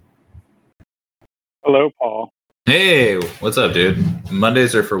Hello, Paul. Hey, what's up, dude?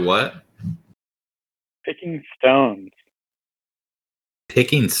 Mondays are for what? Picking stones.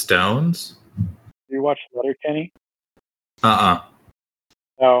 Picking stones? You watch Letterkenny? Uh-uh.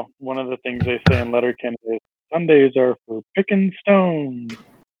 Oh, one of the things they say in Letterkenny is Sundays are for picking stones.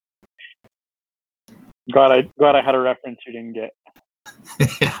 Glad I had a reference you didn't get.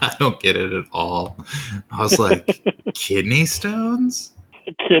 I don't get it at all. I was like, kidney stones?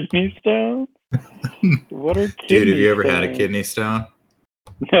 Kidney stones? What are kidney Dude, have you ever stones? had a kidney stone?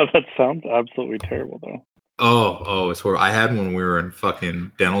 No, that sounds absolutely terrible, though. Oh, it's horrible. I had one when we were in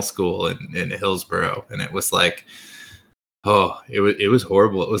fucking dental school in Hillsboro, and it was like, it was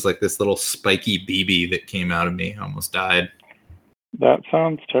horrible. It was like this little spiky BB that came out of me. I almost died. That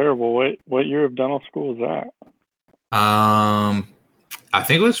sounds terrible. What year of dental school is that? I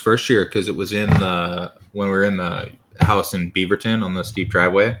think it was first year because it was when we were in the house in Beaverton on the steep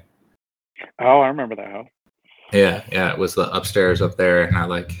driveway. Oh, I remember that house. Yeah, it was the upstairs up there, and I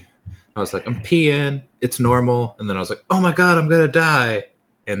was like, I'm peeing, it's normal, and then I was like, oh my god, I'm gonna die,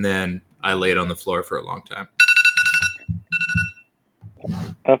 and then I laid on the floor for a long time.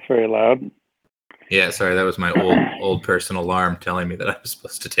 That's very loud. Yeah, sorry, that was my old person alarm telling me that I was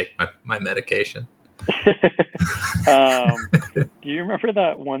supposed to take my medication. Do you remember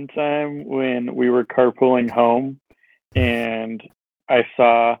that one time when we were carpooling home and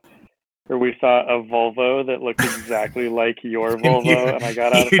we saw a Volvo that looked exactly like your Volvo, and I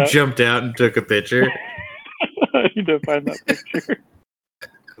got out of it? You jumped out and took a picture? I need to find that picture.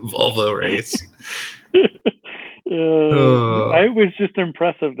 Volvo race. I was just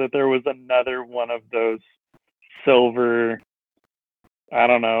impressive that there was another one of those silver, I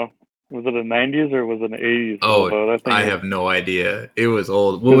don't know, was it a 90s or was it an 80s Volvo? I have no idea. It was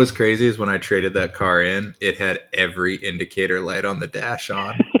old. What was crazy is when I traded that car in, it had every indicator light on the dash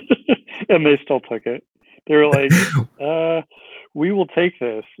on. And they still took it. They were like, we will take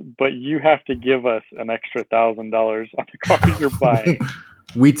this, but you have to give us an extra $1,000 on the car you're buying.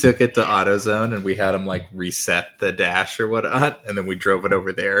 We took it to AutoZone and we had them like reset the dash or whatnot, and then we drove it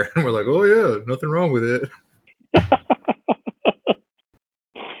over there and we're like, oh yeah, nothing wrong with it.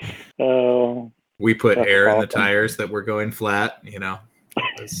 We put air in the tires that were going flat, you know.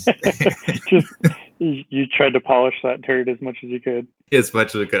 You tried to polish that turd as much as you could. As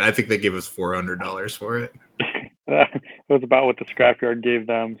much as I could. I think they gave us $400 for it. It was about what the scrapyard gave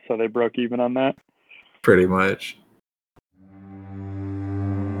them, so they broke even on that. Pretty much.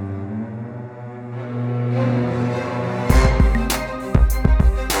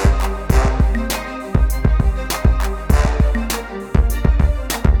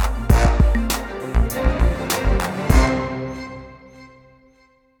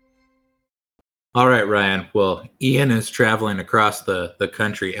 All right, Ryan. Well, Ian is traveling across the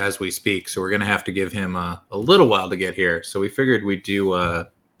country as we speak, so we're going to have to give him a little while to get here. So we figured we'd do a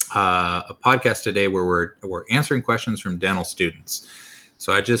podcast today where we're answering questions from dental students.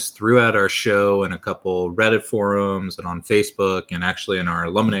 So I just threw out our show in a couple Reddit forums and on Facebook and actually in our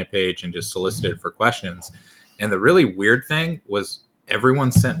alumni page and just solicited for questions. And the really weird thing was everyone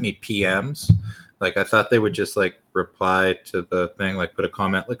sent me PMs. Like, I thought they would just, like, reply to the thing, like, put a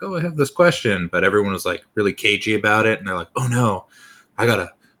comment, like, oh, I have this question. But everyone was, like, really cagey about it. And they're like, oh, no, I got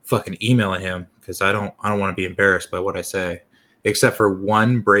to fucking email him because I don't want to be embarrassed by what I say. Except for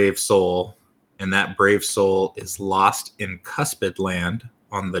one brave soul. And that brave soul is lost in Cusp land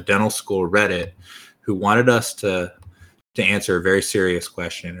on the dental school Reddit, who wanted us to answer a very serious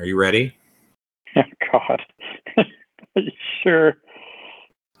question. Are you ready? Oh, God. Sure.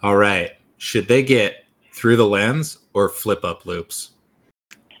 All right. Should they get through the lens or flip up loupes?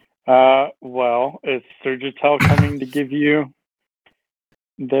 Well, is Surgitel coming to give you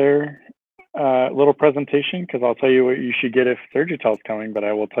their little presentation? Because I'll tell you what you should get if Surgitel's coming, but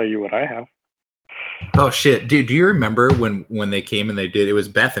I will tell you what I have. Oh, shit. Dude, do you remember when they came and it was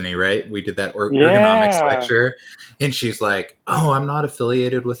Bethany, right? We did that ergonomics lecture. And she's like, oh, I'm not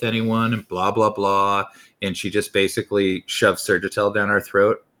affiliated with anyone and blah, blah, blah. And she just basically shoved Surgitel down our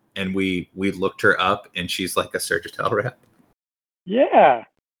throat. And we looked her up, and she's like a Surgitel rep. Yeah.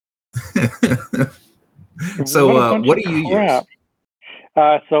 So what do you use?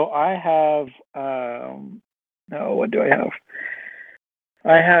 So I have, what do I have?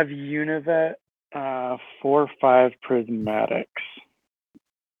 I have Univet 4.5 prismatics.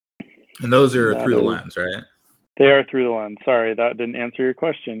 And those are through the lens, right? They are through the lens. Sorry, that didn't answer your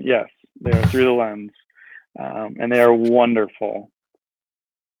question. Yes, they are through the lens. And they are wonderful.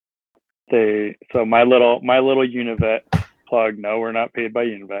 So my little Univet plug. No, we're not paid by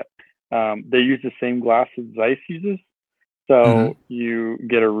Univet. They use the same glass that Zeiss uses, so you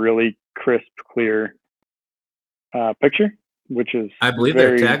get a really crisp, clear picture, which is I believe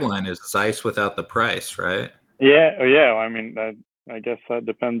their tagline is "Zeiss without the price," right? Yeah, yeah. I mean, I guess that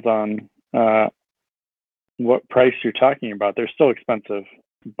depends on what price you're talking about. They're still expensive,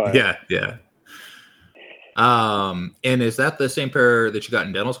 but yeah. And is that the same pair that you got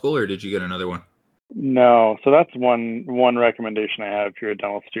in dental school, or did you get another one? no. So that's one recommendation I have if you're a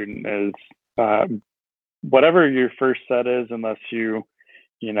dental student is whatever your first set is, unless you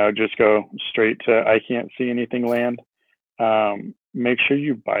just go straight to I can't see anything land. Make sure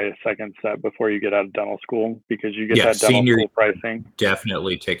you buy a second set before you get out of dental school, because you get that dental school pricing.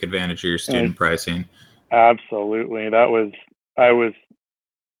 Definitely take advantage of your student pricing. Absolutely. I was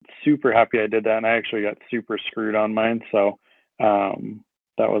super happy I did that, and I actually got super screwed on mine. So that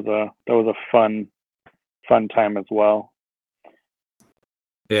was a fun time as well.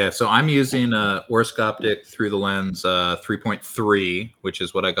 Yeah, so I'm using orthoscopic through the lens 3.3, which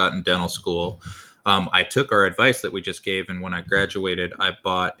is what I got in dental school. I took our advice that we just gave, and when I graduated, I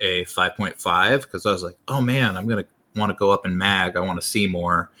bought a 5.5 because I was like, oh man, I'm going to want to go up in mag. I want to see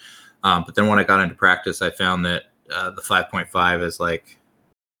more. But then when I got into practice, I found that the 5.5 is like,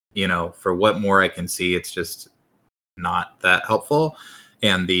 for what more I can see, it's just not that helpful.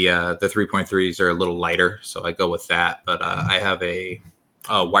 And the 3.3s are a little lighter, so I go with that. But I have a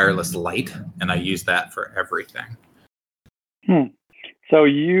wireless light, and I use that for everything. So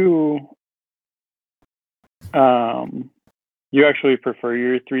you actually prefer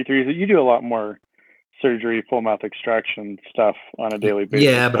your 3.3s? You do a lot more surgery, full mouth extraction stuff on a daily basis.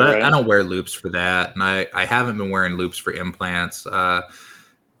 Yeah, but I don't wear loupes for that, and I haven't been wearing loupes for implants.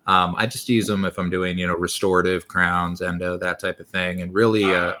 I just use them if I'm doing, restorative crowns, endo, that type of thing. And really,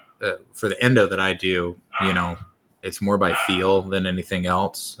 for the endo that I do, it's more by feel than anything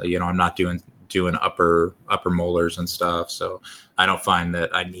else. I'm not doing upper molars and stuff, so I don't find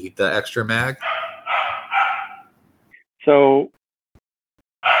that I need the extra mag. So,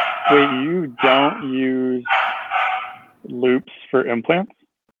 wait, you don't use loupes for implants?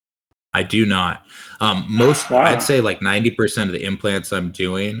 I do not. I'd say like 90% of the implants I'm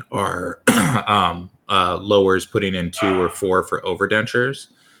doing are lowers putting in 2 or 4 for overdentures.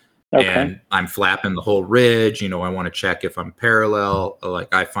 Okay. And I'm flapping the whole ridge. I want to check if I'm parallel.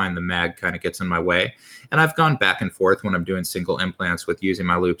 Like I find the mag kind of gets in my way. And I've gone back and forth when I'm doing single implants with using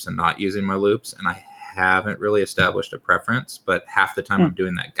my loupes and not using my loupes. And I haven't really established a preference, but half the time I'm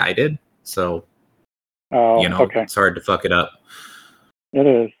doing that guided. So, it's hard to fuck it up. It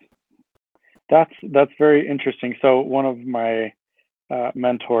is. That's very interesting. So one of my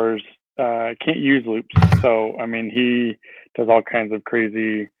mentors can't use loupes. So, I mean, he does all kinds of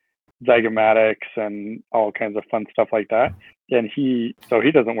crazy zygomatics and all kinds of fun stuff like that. And he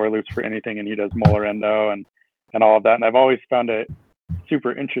doesn't wear loupes for anything, and he does molar endo and all of that. And I've always found it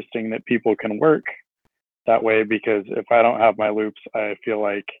super interesting that people can work that way, because if I don't have my loupes, I feel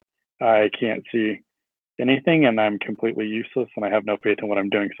like I can't see anything and I'm completely useless and I have no faith in what I'm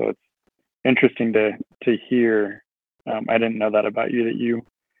doing. So it's interesting to hear. I didn't know that about you, that you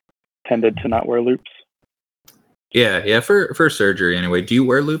tended to not wear loupes. Yeah, for surgery anyway. Do you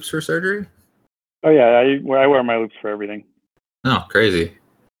wear loupes for surgery? Oh yeah, I wear my loupes for everything. Oh, crazy.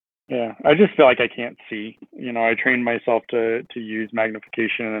 Yeah, I just feel like I can't see. I trained myself to use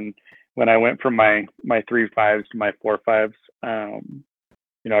magnification, and when I went from my 3.5s to my 4.5s,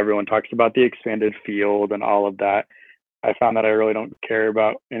 everyone talks about the expanded field and all of that. I found that I really don't care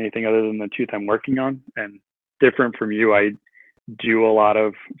about anything other than the tooth I'm working on. And different from you, I do a lot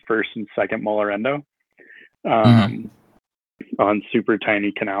of first and second molar endo on super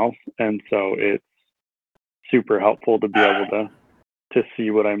tiny canals. And so it's super helpful to be able to see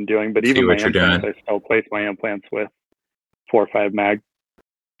what I'm doing. But even my implants, I still place my implants with 4.5 mag.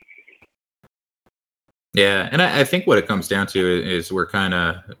 Yeah, and I think what it comes down to is we're kind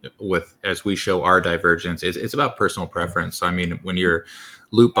of, as we show our divergence, it's about personal preference. So, I mean, when you're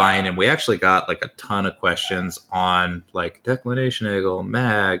loop buying, and we actually got like a ton of questions on like declination angle,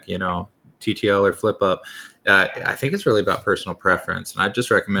 mag, TTL or flip up. I think it's really about personal preference. And I just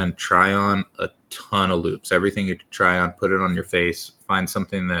recommend try on a ton of loupes. Everything you try on, put it on your face, find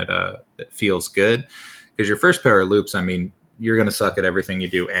something that feels good. Because your first pair of loupes, I mean, you're going to suck at everything you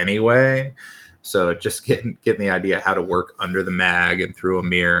do anyway. So just getting the idea how to work under the mag and through a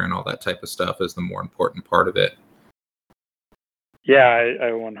mirror and all that type of stuff is the more important part of it. Yeah, I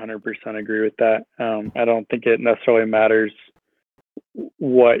 100% agree with that. I don't think it necessarily matters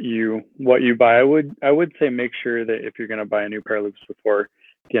what you buy. I would say make sure that if you're going to buy a new pair of loupes before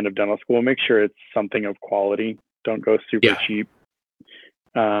the end of dental school, make sure it's something of quality. Don't go super cheap,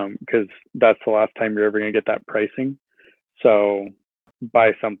 because that's the last time you're ever going to get that pricing. So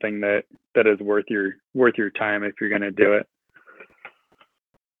buy something that is worth your time if you're going to do it.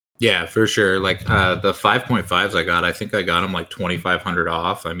 Yeah, for sure. Like the 5.5s I got, I think I got them like 2,500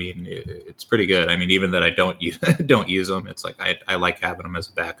 off. I mean, it's pretty good. I mean, even that I don't use them, it's like I like having them as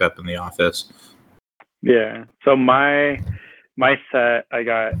a backup in the office. Yeah. So my set, I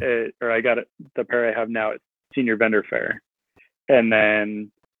got the pair I have now at senior vendor fair, and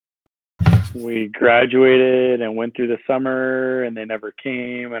then we graduated and went through the summer, and they never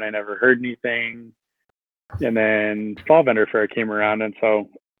came, and I never heard anything. And then fall vendor fair came around, and so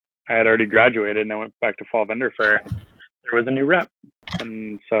I had already graduated, and I went back to fall vendor fair. There was a new rep,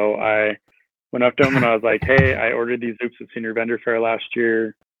 and so I went up to him and I was like, "Hey, I ordered these Loupes at senior vendor fair last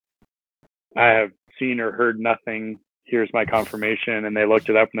year. I have seen or heard nothing. Here's my confirmation." And they looked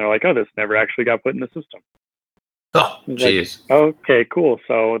it up and they're like, "Oh, this never actually got put in the system." Oh, jeez. Like, okay, cool.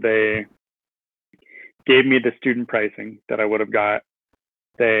 So they gave me the student pricing that I would have got.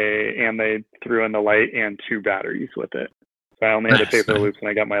 They threw in the light and 2 batteries with it. So I only had to pay for the Loupes and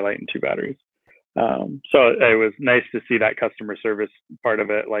I got my light and 2 batteries. So it was nice to see that customer service part of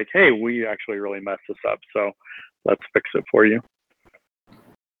it. Like, hey, we actually really messed this up, so let's fix it for you.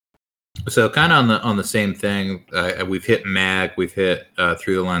 So kind of on the same thing, we've hit mag, we've hit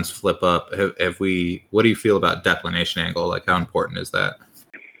through the lens flip up. Have we? What do you feel about declination angle? Like, how important is that?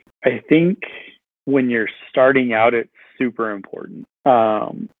 I think when you're starting out, it's super important.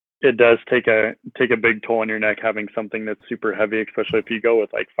 It does take a big toll on your neck having something that's super heavy, especially if you go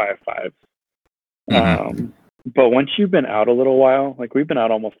with like 5.5s. Mm-hmm. But once you've been out a little while, like we've been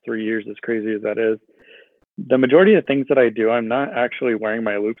out almost 3 years, as crazy as that is, the majority of things that I do, I'm not actually wearing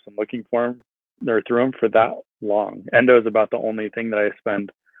my Loupes and looking for them or through them for that long. Endo is about the only thing that I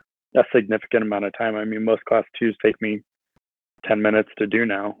spend a significant amount of time. I mean, most class 2s take me 10 minutes to do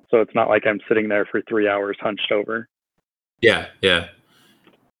now. So it's not like I'm sitting there for 3 hours hunched over. Yeah.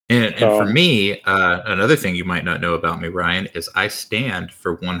 And for me, another thing you might not know about me, Ryan, is I stand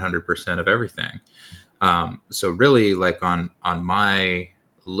for 100% of everything. So really, like on my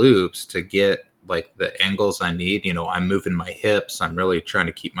Loupes, to get like the angles I need, I'm moving my hips. I'm really trying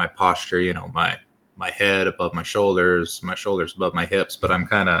to keep my posture, my head above my shoulders above my hips, but I'm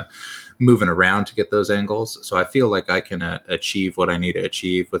kind of moving around to get those angles. So I feel like I can achieve what I need to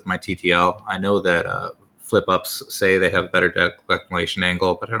achieve with my TTL. I know that flip ups say they have a better declination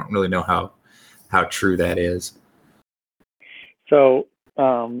angle, but I don't really know how true that is. So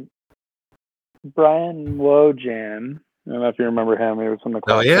Brian Wojahn, I don't know if you remember him. He was on the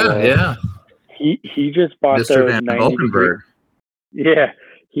class. Oh yeah. He just bought Mr. those Van 90 degree. Yeah,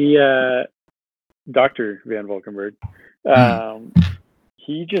 he Dr. Van Valkenburg.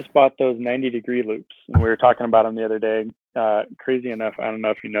 He just bought those 90-degree Loupes, and we were talking about them the other day. Crazy enough, I don't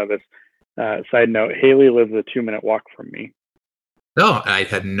know if you know this. Side note: Haley lives a 2-minute walk from me. Oh, I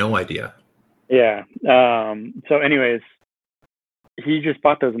had no idea. Yeah. So, anyways, he just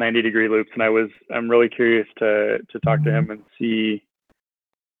bought those 90-degree Loupes, and I'm really curious to talk to him and see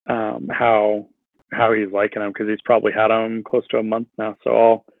how he's liking them, because he's probably had them close to a month now.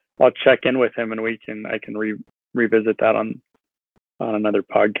 So I'll check in with him, and I can revisit that on another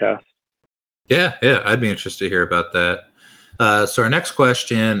podcast. Yeah, I'd be interested to hear about that. So our next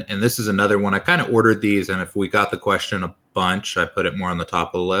question, and this is another one. I kind of ordered these, and if we got the question a bunch, I put it more on the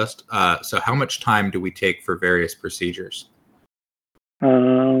top of the list. So how much time do we take for various procedures?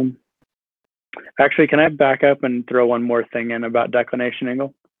 Actually, can I back up and throw one more thing in about declination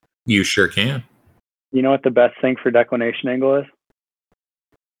angle? You sure can. You know what the best thing for declination angle is?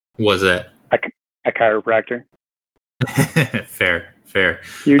 Was that? A chiropractor. Fair.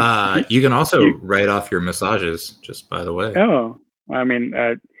 You can also write off your massages, just by the way. Oh, I mean,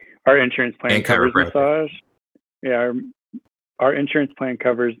 our insurance plan covers massage. Yeah, our insurance plan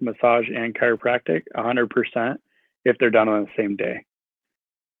covers massage and chiropractic 100% if they're done on the same day.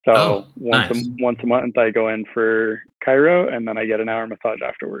 So once a month, I go in for chiro, and then I get an hour massage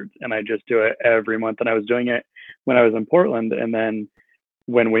afterwards. And I just do it every month. And I was doing it when I was in Portland. And then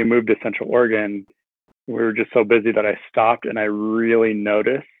when we moved to Central Oregon, we were just so busy that I stopped, and I really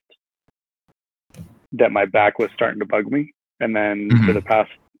noticed that my back was starting to bug me. And then for the past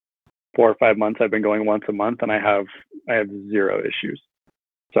 4 or 5 months, I've been going once a month, and I have 0 issues.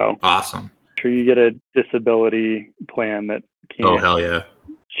 So awesome. Make sure you get a disability plan that can hell yeah.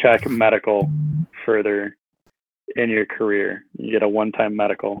 check medical further in your career. You get a one-time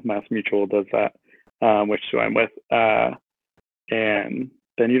medical. Mass Mutual does that, which is who I'm with. And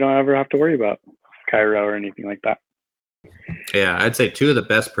then you don't ever have to worry about chiro or anything like that. Yeah, I'd say 2 of the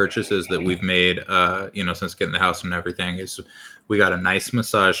best purchases that we've made, since getting the house and everything, is we got a nice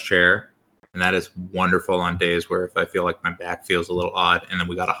massage chair, and that is wonderful on days where if I feel like my back feels a little odd, and then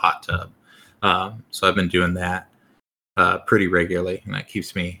we got a hot tub. So I've been doing that pretty regularly, and that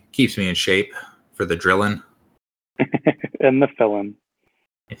keeps me in shape for the drilling and the filling.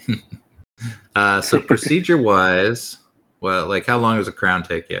 So procedure-wise, well, like how long does a crown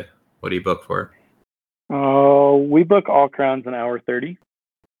take you? What do you book for? We book all crowns an hour 30.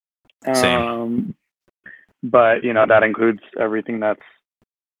 Same. But that includes everything that's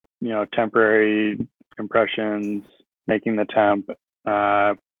temporary compressions, making the temp,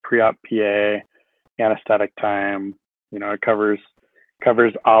 pre-op PA, anesthetic time. It covers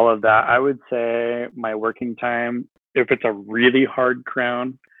all of that. I would say my working time, if it's a really hard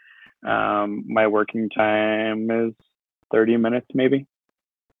crown, my working time is 30 minutes maybe.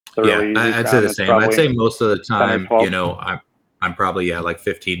 I'd say the same. I'd say most of the time, I'm probably like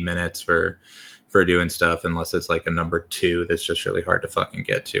 15 minutes for doing stuff, unless it's like a number 2 that's just really hard to fucking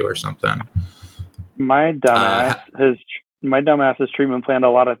get to or something. My dumbass has treatment planned a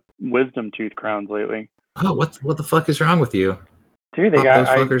lot of wisdom tooth crowns lately. Oh, what the fuck is wrong with you? Dude, they got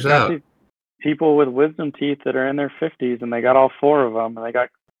those fuckers out. These people with wisdom teeth that are in their 50s, and they got all 4 of them, and they got,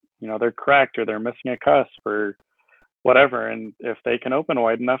 they're cracked or they're missing a cusp or whatever. And if they can open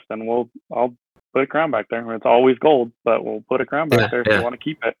wide enough, then I'll put a crown back there. It's always gold, but we'll put a crown back there if you want to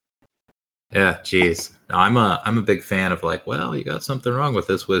keep it. Yeah, geez. No, I'm a big fan of like, well, you got something wrong with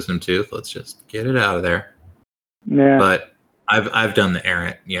this wisdom tooth. Let's just get it out of there. Yeah. But I've done the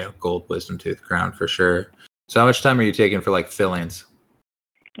errant, gold wisdom tooth crown for sure. So how much time are you taking for like fillings?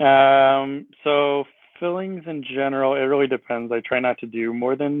 So fillings in general, it really depends. I try not to do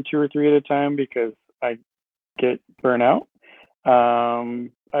more than 2 or 3 at a time because I get burnout.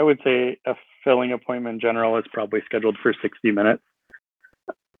 I would say a filling appointment in general is probably scheduled for 60 minutes.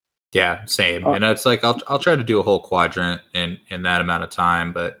 Yeah, same. And it's like I'll try to do a whole quadrant in that amount of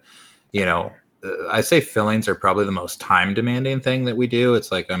time, but I say fillings are probably the most time demanding thing that we do.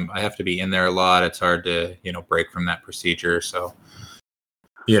 It's like I have to be in there a lot. It's hard to break from that procedure. So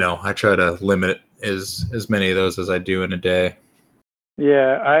I try to limit as many of those as I do in a day.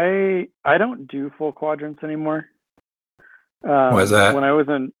 Yeah, I don't do full quadrants anymore. Why is that? When I was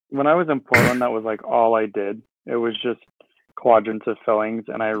in Portland, that was like all I did. It was just quadrants of fillings,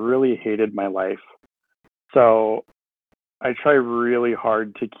 and I really hated my life. So I try really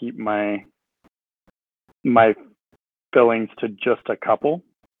hard to keep my fillings to just a couple,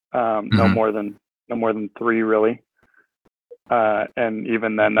 no more than 3 really. And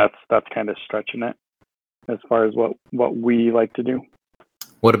even then, that's kind of stretching it as far as what we like to do.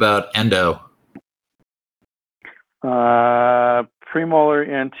 What about endo? Premolar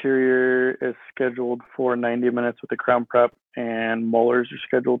anterior is scheduled for 90 minutes with the crown prep, and molars are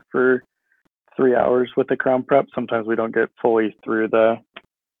scheduled for 3 hours with the crown prep. Sometimes we don't get fully through the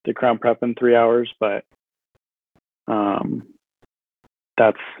crown prep in 3 hours, but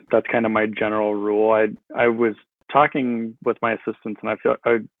that's kind of my general rule. I was talking with my assistants, and the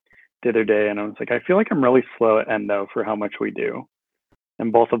other day, and I was like, I feel like I'm really slow at endo for how much we do.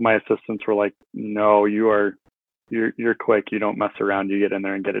 And both of my assistants were like, no, you're quick. You don't mess around. You get in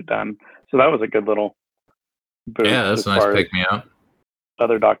there and get it done. So that was a good little boost. Yeah, that's a nice pick me up.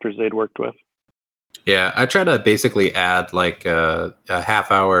 Other doctors they'd worked with. Yeah, I try to basically add like a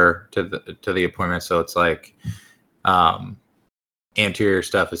half hour to the appointment. So it's like anterior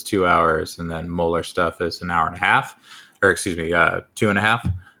stuff is 2 hours, and then molar stuff is an hour and a half, or excuse me,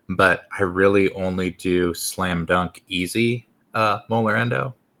 2.5. But I really only do slam dunk easy molar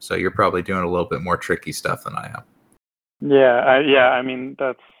endo. So you're probably doing a little bit more tricky stuff than I am. Yeah. I mean,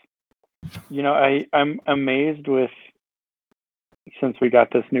 that's, I'm amazed with, since we got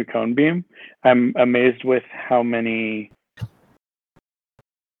this new cone beam, I'm amazed with how many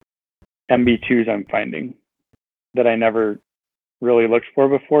MB2s I'm finding that I never really looked for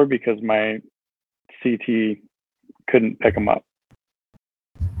before because my CT couldn't pick them up.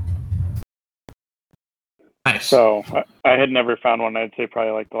 Nice. So I had never found one. I'd say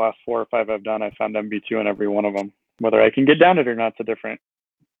probably like the last 4 or 5 I've done, I found MB2 in every one of them. Whether I can get down it or not's a different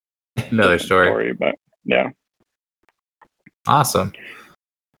story. But yeah. Awesome.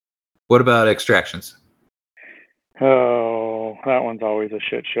 What about extractions? Oh, that one's always a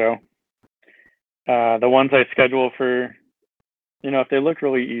shit show. The ones I schedule for, if they look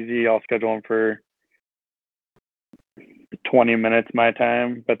really easy, I'll schedule them for 20 minutes my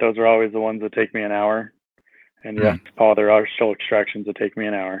time, but those are always the ones that take me an hour. And yes, Paul, there are still extractions that take me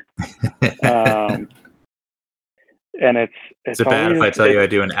an hour. And it's it bad if I tell you I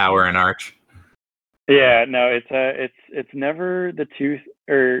do an hour in arch? Yeah, no, it's never the tooth,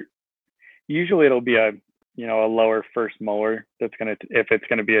 or usually it'll be a a lower first molar if it's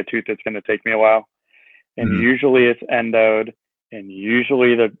gonna be a tooth that's gonna take me a while. And usually it's endoed, and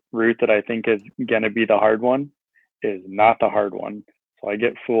usually the root that I think is gonna be the hard one is not the hard one. So I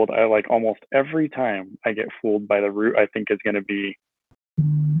get fooled. I like almost every time I get fooled by the root I think is gonna be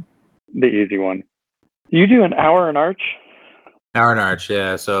the easy one. You do an hour and arch? Hour and arch,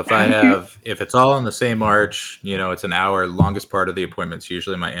 yeah. So if it's all on the same arch, it's an hour. Longest part of the appointment's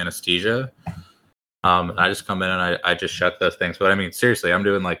usually my anesthesia. I just come in and I just shut those things. But I mean, seriously, I'm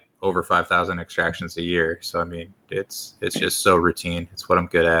doing like over 5,000 extractions a year. So I mean, it's just so routine. It's what I'm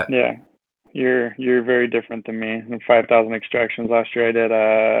good at. Yeah, you're very different than me. 5,000 extractions last year. I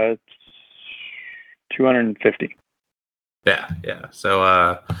did 250. Yeah.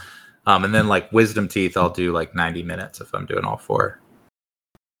 So and then like wisdom teeth, I'll do like 90 minutes if I'm doing all four.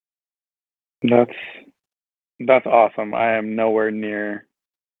 That's awesome. I am nowhere near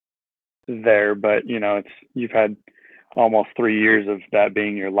there, but you've had almost 3 years of that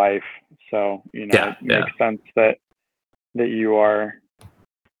being your life, so it makes sense that you are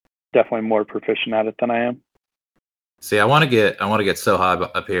definitely more proficient at it than I am. See, I want to get so high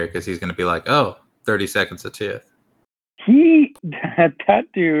up here because he's going to be like, 30 seconds a tooth. That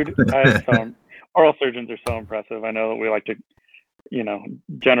dude, oral surgeons are so impressive. I know that we like to,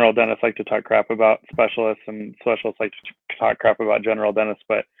 general dentists like to talk crap about specialists, and specialists like to talk crap about general dentists,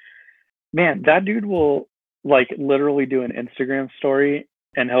 but man, that dude will like literally do an Instagram story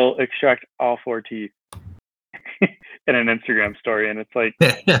and he'll extract all 4 teeth in an Instagram story. And it's like,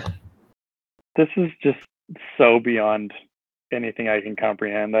 this is just so beyond anything I can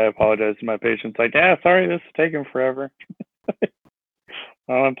comprehend. I apologize to my patients. Like, sorry, this is taking forever. I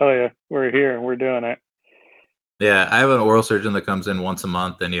want to tell you, we're here, we're doing it. Yeah, I have an oral surgeon that comes in once a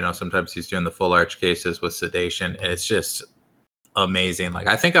month, and sometimes he's doing the full arch cases with sedation, and it's just amazing. Like,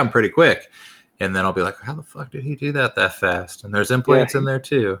 I think I'm pretty quick, and then I'll be like, how the fuck did he do that fast? And there's implants in there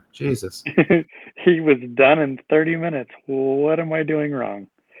too. Jesus. He was done in 30 minutes. What am I doing wrong?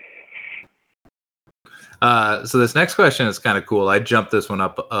 So this next question is kind of cool. I jumped this one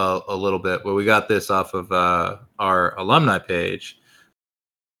up a little bit, but we got this off of our alumni page,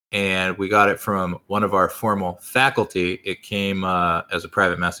 and we got it from one of our formal faculty. It came as a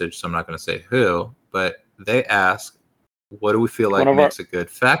private message, so I'm not going to say who, but they ask, what do we feel like makes a good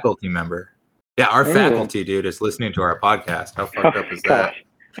faculty member? Yeah, our faculty, dude, is listening to our podcast. How fucked up is that?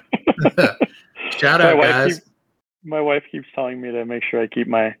 Shout out, guys. My wife keeps telling me to make sure I keep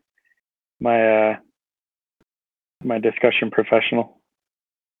my discussion professional.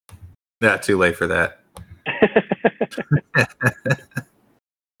 Yeah, too late for that.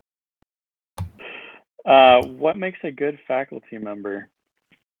 What makes a good faculty member?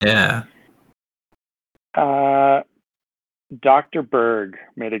 Yeah. Dr. Berg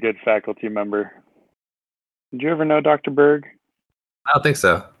made a good faculty member. Did you ever know Dr. Berg? I don't think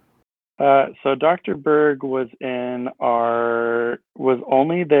so. So Dr. Berg was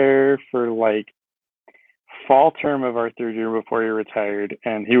only there for like fall term of our 3rd year before he retired,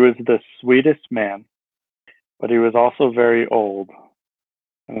 and he was the sweetest man, but he was also very old.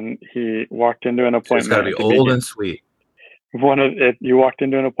 And he walked into an appointment. It's got to be old and sweet. You walked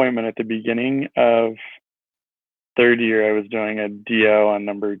into an appointment at the beginning of 3rd year. I was doing a DO on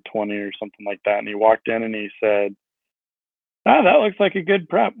number 20 or something like that, and he walked in and he said, that looks like a good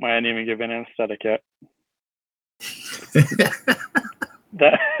prep. I didn't even give an anesthetic yet.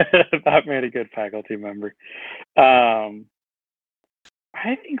 That made a good faculty member. I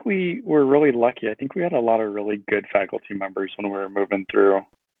think we were really lucky. I think we had a lot of really good faculty members when we were moving through.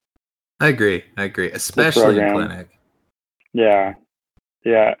 I agree. Especially in clinic. Yeah.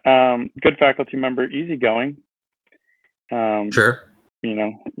 Good faculty member, easygoing. Sure.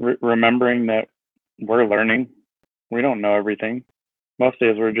 Remembering that we're learning. We don't know everything. Most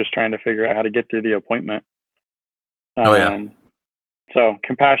days we're just trying to figure out how to get through the appointment. So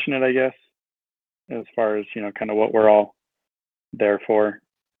compassionate, I guess, as far as, kind of what we're all there for.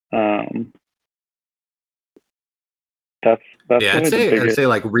 That's I'd say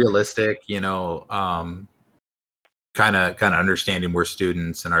like realistic, kind of understanding we're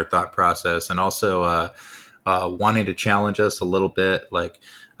students and our thought process, and also wanting to challenge us a little bit. Like,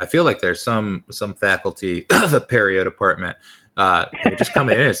 I feel like there's some faculty, the perio department, they just come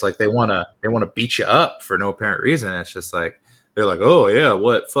in. It's like they want to beat you up for no apparent reason. It's just like they're like, oh yeah,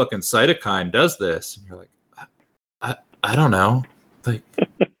 what fucking cytokine does this? And you're like, I don't know. Like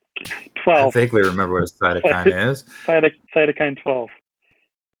 12. I vaguely remember what a cytokine is. Cytokine 12.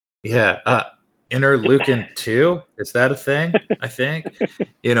 Yeah, interleukin 2. Is that a thing? I think.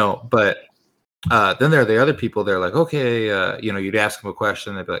 But then there are the other people. They're like, okay, you'd ask them a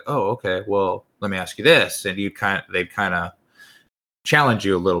question. They'd be like, oh, okay, well, let me ask you this. And they'd kind of challenge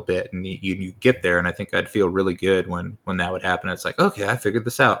you a little bit, and you get there. And I think I'd feel really good when that would happen. It's like, okay, I figured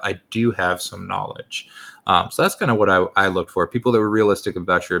this out. I do have some knowledge. So that's kind of what I looked for. People that were realistic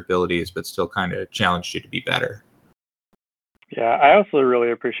about your abilities, but still kind of challenged you to be better. Yeah, I also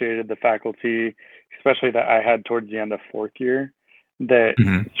really appreciated the faculty, especially that I had towards the end of fourth year, that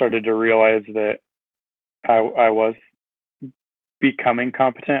started to realize that I was becoming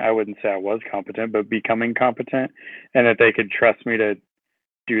competent. I wouldn't say I was competent, but becoming competent, and that they could trust me to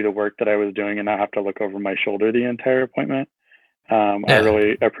do the work that I was doing and not have to look over my shoulder the entire appointment. I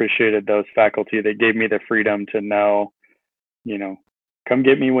really appreciated those faculty that gave me the freedom to know, come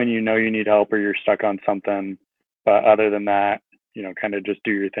get me when you know you need help or you're stuck on something. But other than that, kind of just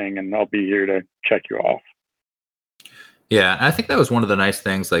do your thing, and I'll be here to check you off. Yeah, I think that was one of the nice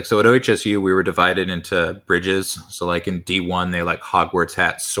things. Like, so at OHSU, we were divided into bridges. So like in D1, they like Hogwarts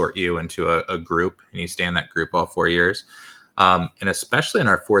hats sort you into a group, and you stay in that group all 4 years. And especially in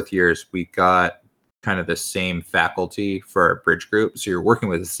our fourth years, we got kind of the same faculty for our bridge group. So you're working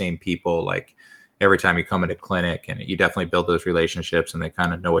with the same people, like every time you come into clinic, and you definitely build those relationships, and they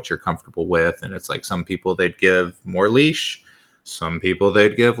kind of know what you're comfortable with. And it's like some people they'd give more leash, some people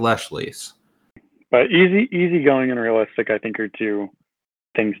they'd give less leash. But easy going and realistic, I think, are two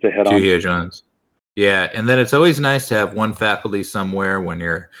things to hit on. Two huge ones. Yeah, and then it's always nice to have one faculty somewhere when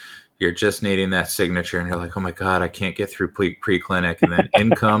you're just needing that signature, and you're like, oh my God, I can't get through pre-clinic. And then in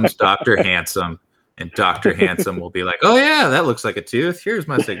comes Dr. Handsome, and Dr. Handsome will be like, oh yeah, that looks like a tooth. Here's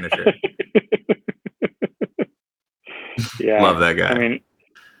my signature. Yeah, love that guy. I mean,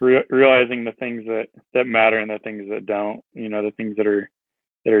 realizing the things that matter and the things that don't. The things that are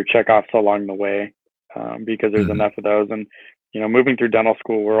checkoffs along the way, because there's enough of those. And moving through dental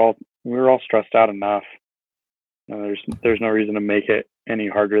school, we're all stressed out enough. There's no reason to make it any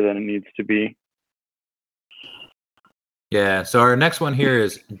harder than it needs to be. Yeah. So our next one here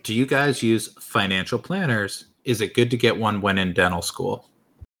is: do you guys use financial planners? Is it good to get one when in dental school?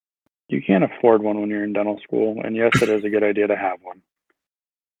 You can't afford one when you're in dental school, and yes, it is a good idea to have one.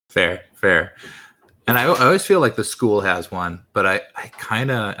 Fair. And I always feel like the school has one, but I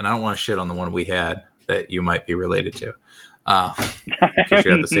kind of, and I don't want to shit on the one we had that you might be related to.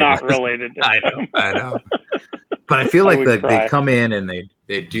 Not related to I know. But I feel like they come in and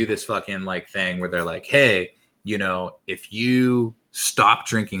they do this fucking like thing where they're like, hey, if you stop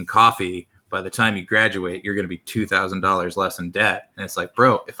drinking coffee by the time you graduate, you're going to be $2,000 less in debt. And it's like,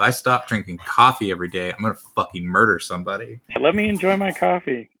 bro, if I stop drinking coffee every day, I'm going to fucking murder somebody. Let me enjoy my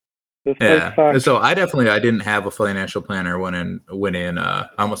coffee. Yeah. So I didn't have a financial planner when in I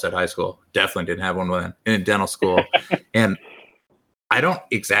almost at high school. Definitely didn't have one when in dental school. And I don't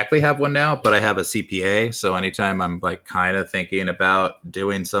exactly have one now, but I have a CPA. So anytime I'm like kind of thinking about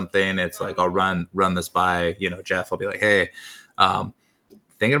doing something, it's like I'll run this by, Jeff. I'll be like, hey,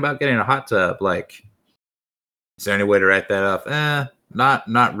 thinking about getting a hot tub. Like, is there any way to write that up?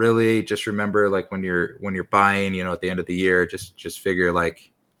 Not really. Just remember, like when you're buying, at the end of the year, just figure like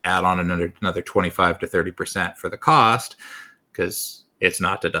add on another 25 to 30% for the cost, because it's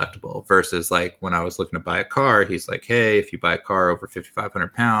not deductible. Versus like when I was looking to buy a car, he's like, hey, if you buy a car over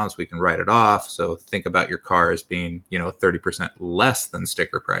 5,500 pounds, we can write it off. So think about your car as being, 30% less than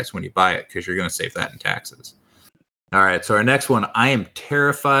sticker price when you buy it, because you're going to save that in taxes. All right. So our next one, I am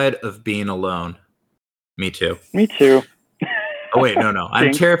terrified of being alone. Me too. Oh, wait, no.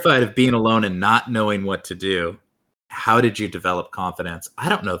 I'm terrified of being alone and not knowing what to do. How did you develop confidence? I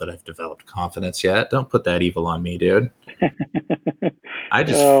don't know that I've developed confidence yet. Don't put that evil on me, dude. I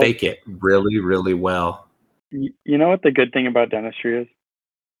just fake it really, really well. You know what the good thing about dentistry is?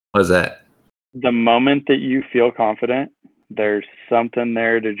 What is that? The moment that you feel confident, there's something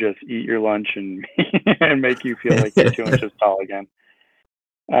there to just eat your lunch and and make you feel like you're 2 inches tall again.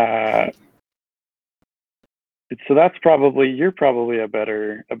 So that's you're probably a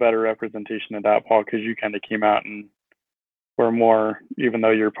better representation of that, Paul, because you kind of came out and were more, even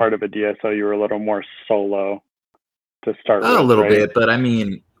though you're part of a DSO, you were a little more solo to start with. A little bit, but I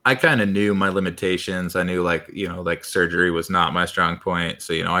mean, I kind of knew my limitations. I knew like surgery was not my strong point.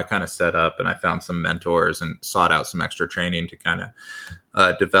 So, I kind of set up and I found some mentors and sought out some extra training to kind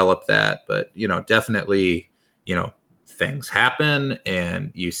of develop that. But, definitely, things happen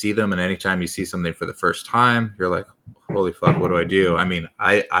and you see them. And anytime you see something for the first time, you're like, holy fuck, what do I do? I mean,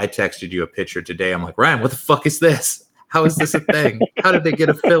 I texted you a picture today. I'm like, Ryan, what the fuck is this? How is this a thing? How did they get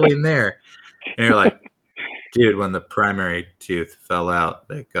a filling there? And you're like, dude, when the primary tooth fell out,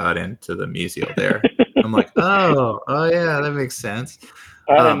 they got into the mesial there. I'm like, oh yeah, that makes sense.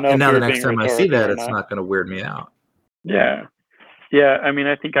 And now the next time I see that, it's not going to weird me out. Yeah. Yeah, I mean,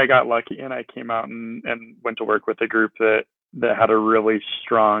 I think I got lucky and I came out and went to work with a group that had a really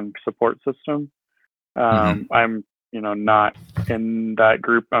strong support system. I'm, not in that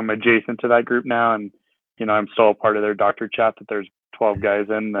group. I'm adjacent to that group now, and I'm still a part of their doctor chat that there's 12 guys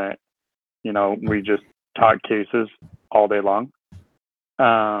in that, we just talk cases all day long.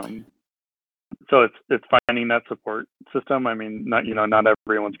 So it's finding that support system. I mean, not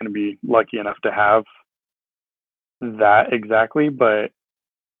everyone's going to be lucky enough to have that exactly, but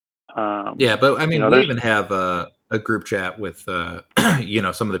Yeah, but I mean, we there's even have a group chat with some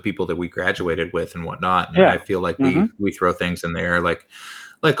of the people that we graduated with and whatnot. And yeah. I feel like Mm-hmm. we throw things in there like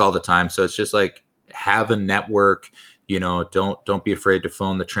all the time. So it's just like have a network. Don't be afraid to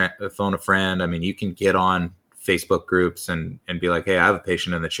phone phone a friend. I mean, you can get on Facebook groups and be like, hey, I have a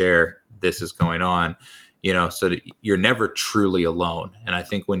patient in the chair. This is going on. So that you're never truly alone. And I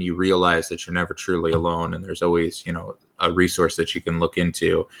think when you realize that you're never truly alone, and there's always a resource that you can look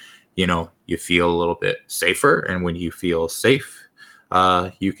into, you feel a little bit safer. And when you feel safe,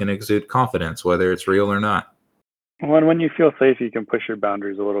 you can exude confidence, whether it's real or not. Well, when you feel safe, you can push your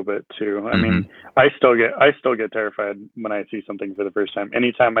boundaries a little bit too. I mean, I still get terrified when I see something for the first time.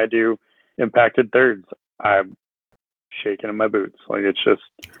 Anytime I do impacted thirds, I'm shaking in my boots. Like, it's just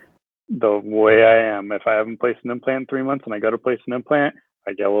the way I am. If I haven't placed an implant in 3 months and I go to place an implant,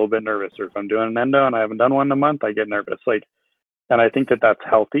 I get a little bit nervous. Or if I'm doing an endo and I haven't done one in a month, I get nervous. Like, and I think that that's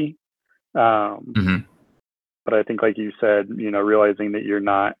healthy. But I think, like you said, realizing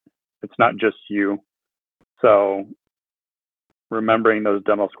that it's not just you. So remembering those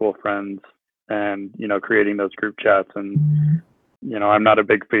dental school friends and, creating those group chats and, I'm not a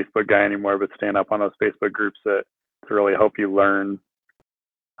big Facebook guy anymore, but staying up on those Facebook groups that to really help you learn,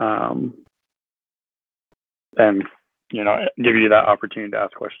 and, give you that opportunity to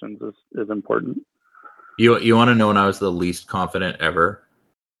ask questions is important. You want to know when I was the least confident ever?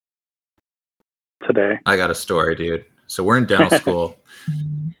 Today. I got a story, dude. So we're in dental school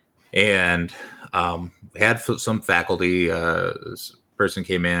and we had some faculty person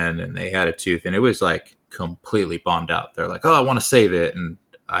came in and they had a tooth and it was like completely bombed out. They're like, oh, I want to save it. And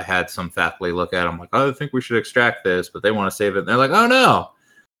I had some faculty look at them like, oh, I think we should extract this, but they want to save it. And they're like, oh no,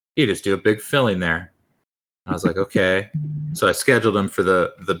 you just do a big filling there. I was like, okay. So I scheduled them for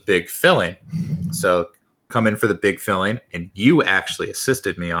the big filling. So come in for the big filling, and you actually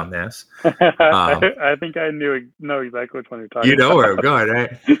assisted me on this. I think I know exactly which one you're talking about. You know where I'm going,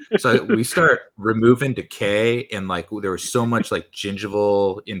 right? So we start removing decay, and like there was so much like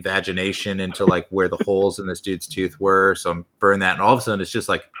gingival invagination into like where the holes in this dude's tooth were. So I'm burning that, and all of a sudden it's just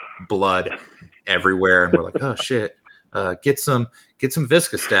like blood everywhere, and we're like, oh shit. Get some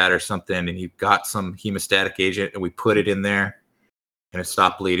Viscostat or something, and you got some hemostatic agent, and we put it in there, and it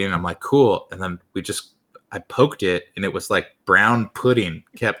stopped bleeding. I'm like, cool. And then I poked it, and it was like brown pudding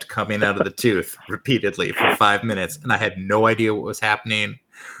kept coming out of the tooth repeatedly for 5 minutes, and I had no idea what was happening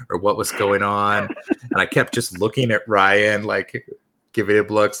or what was going on. And I kept just looking at Ryan, like giving him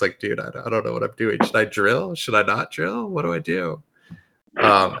looks, like, dude, I don't know what I'm doing. Should I drill? Should I not drill? What do I do?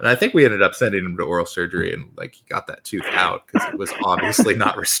 And I think we ended up sending him to oral surgery, and like he got that tooth out because it was obviously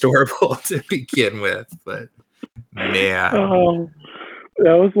not restorable to begin with. But man,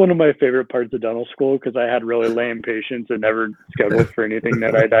 that was one of my favorite parts of dental school because I had really lame patients and never scheduled for anything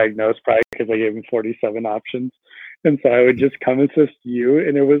that I diagnosed, probably because I gave them 47 options. And so I would just come assist you,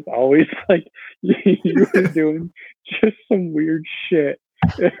 and it was always like you were doing just some weird shit.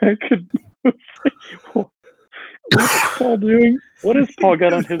 And I could. What's Paul doing? What has Paul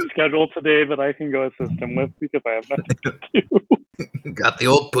got on his schedule today that I can go assist him with because I have nothing to do? Got the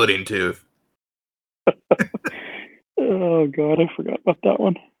old pudding tooth. Oh, God, I forgot about that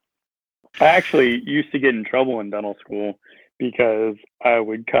one. I actually used to get in trouble in dental school because I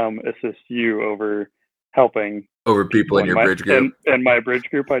would come assist you over helping. Over people in your bridge group. In my bridge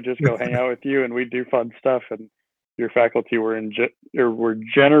group, I'd just go hang out with you, and we'd do fun stuff, and your faculty were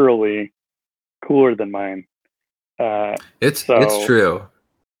generally cooler than mine. It's true.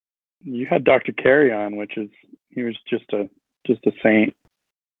 You had Dr. Carey on, he was just a saint.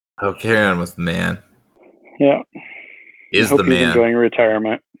 Oh, Carey on was the man. Yeah. Is the man. He's enjoying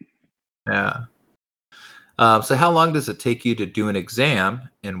retirement. Yeah. So how long does it take you to do an exam,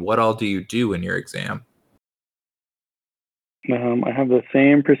 and what all do you do in your exam? I have the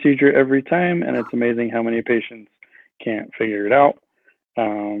same procedure every time, and it's amazing how many patients can't figure it out.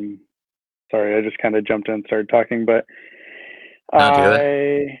 Sorry, I just kind of jumped in and started talking, but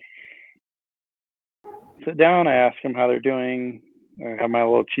I sit down, I ask them how they're doing. I have my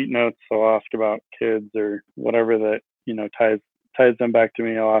little cheat notes, so I'll ask about kids or whatever that, ties them back to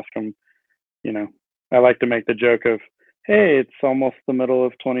me. I'll ask them, I like to make the joke of Hey, it's almost the middle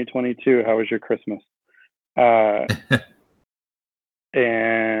of 2022. How was your Christmas? Uh,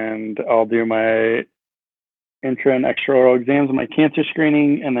 and I'll do my intra and extra oral exams and my cancer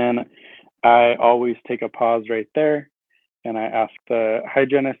screening. And then I always take a pause right there and I ask the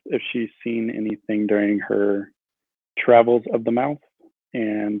hygienist if she's seen anything during her travels of the mouth.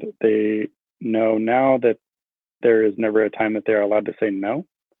 And they know now that there is never a time that they're allowed to say no.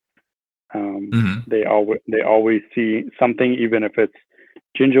 They always see something, even if it's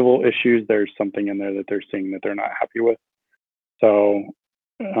gingival issues. There's something in there that they're seeing that they're not happy with. So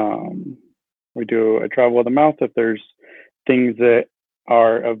we do a travel of the mouth. If there's things that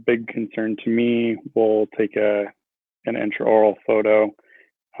are of big concern to me, we'll take an intraoral photo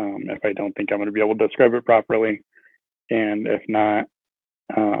if I don't think I'm going to be able to describe it properly. And if not,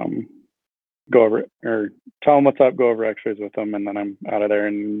 go over or tell them what's up, go over x-rays with them, and then I'm out of there.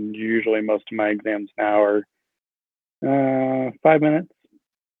 And usually most of my exams now are 5 minutes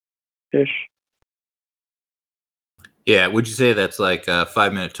ish. Yeah, would you say that's like a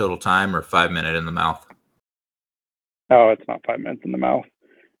 5 minute total time or 5 minute in the mouth? Oh, it's not 5 minutes in the mouth.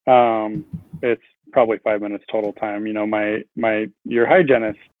 It's probably 5 minutes total time. You know, your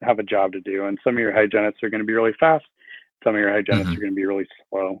hygienists have a job to do, and some of your hygienists are going to be really fast. Some of your hygienists are going to be really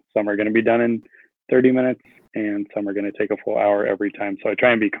slow. Some are going to be done in 30 minutes, and some are going to take a full hour every time. So I try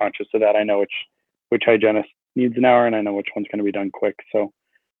and be conscious of that. I know which hygienist needs an hour, and I know which one's going to be done quick. So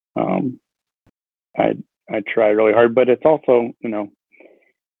I try really hard, but it's also, you know,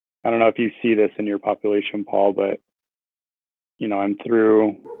 I don't know if you see this in your population, Paul, but you know, I'm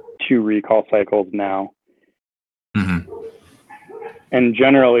through 2 recall cycles now. And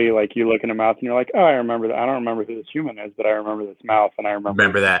generally, like, you look in a mouth and you're like, oh, I remember that. I don't remember who this human is, but I remember this mouth, and I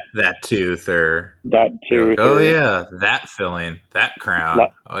remember that tooth or that tooth. Like, oh yeah, that filling, that crown.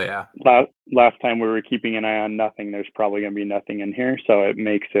 Oh yeah. Last time we were keeping an eye on nothing. There's probably going to be nothing in here, so it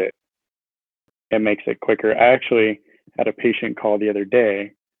makes it quicker. I actually had a patient call the other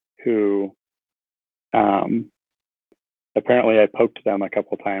day who apparently I poked them a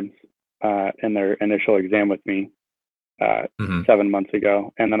couple times in their initial exam with me 7 months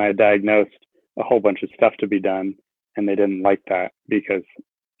ago, and then I diagnosed a whole bunch of stuff to be done, and they didn't like that because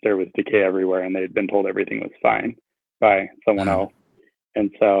there was decay everywhere, and they'd been told everything was fine by someone else.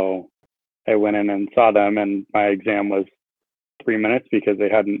 And so I went in and saw them, and my exam was 3 minutes because they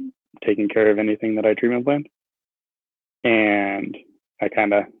hadn't taken care of anything that I treatment planned. And I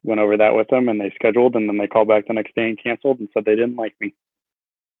kind of went over that with them, and they scheduled, and then they called back the next day and canceled and said they didn't like me.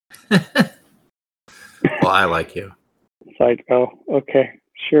 Well, I like you. It's like, oh, okay,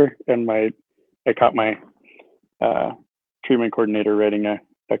 sure. And I caught my treatment coordinator writing a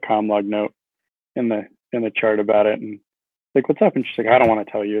comm log note in the chart about it, and like, what's up? And she's like, I don't want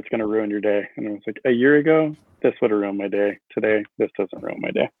to tell you, it's going to ruin your day. And I was like, a year ago, this would have ruined my day. Today, this doesn't ruin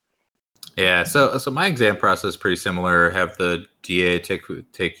my day. Yeah, so my exam process is pretty similar. Have the DA take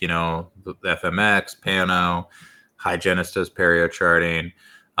you know, the FMX, Pano, hygienist does perio charting.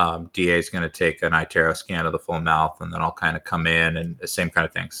 DA is going to take an iTero scan of the full mouth, and then I'll kind of come in and the same kind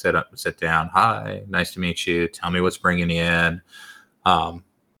of thing. Sit down. Hi, nice to meet you. Tell me what's bringing you in.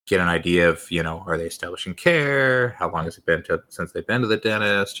 Get an idea of, you know, are they establishing care? How long has it been since they've been to the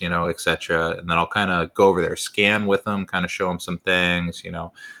dentist? You know, etc. And then I'll kind of go over their scan with them, kind of show them some things. You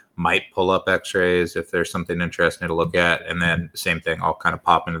know, might pull up x-rays if there's something interesting to look at. And then same thing, I'll kind of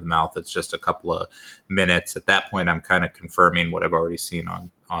pop into the mouth. It's just a couple of minutes. At that point, I'm kind of confirming what I've already seen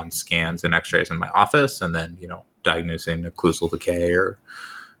on scans and x-rays in my office, and then, you know, diagnosing occlusal decay or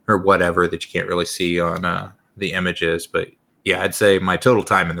whatever that you can't really see on the images. But yeah, I'd say my total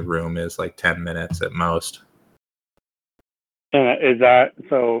time in the room is like 10 minutes at most. Is that,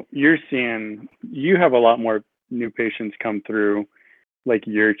 so you're seeing, you have a lot more new patients come through like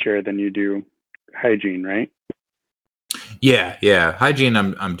your chair than you do hygiene, right? Yeah. Hygiene,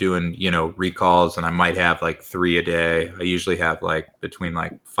 I'm doing, you know, recalls, and I might have like 3 a day. I usually have like between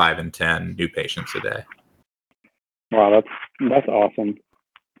like 5 and 10 new patients a day. Wow, that's awesome.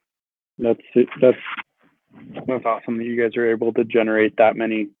 That's awesome that you guys are able to generate that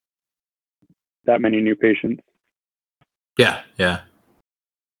many new patients. Yeah.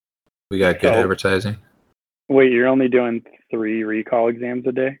 We got good advertising. Wait, you're only doing 3 recall exams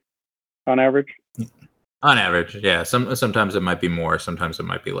a day on average? On average, yeah. Sometimes it might be more, sometimes it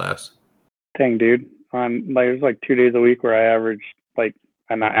might be less. Dang, dude. There's like 2 days a week where I average, like,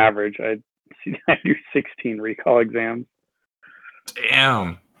 I'm not average, I do 16 recall exams.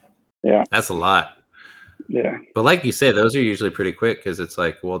 Damn. Yeah. That's a lot. Yeah. But like you say, those are usually pretty quick, because it's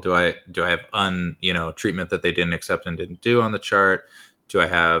like, well, do I have treatment that they didn't accept and didn't do on the chart? do I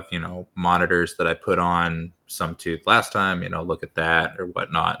have, monitors that I put on some tooth last time, look at that or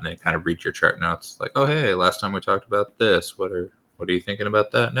whatnot, and then kind of read your chart notes like, oh, hey, last time we talked about this. What are you thinking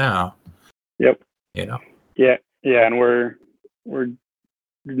about that now? Yep. Yeah. And we're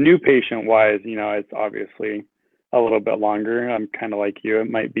new patient wise, it's obviously a little bit longer. I'm kind of like you. It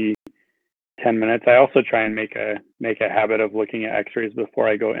might be 10 minutes. I also try and make a habit of looking at x-rays before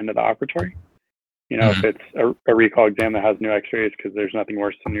I go into the operatory. If it's a recall exam that has new x-rays, because there's nothing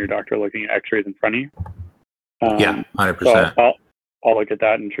worse than your doctor looking at x-rays in front of you. Yeah, 100%. So I'll look at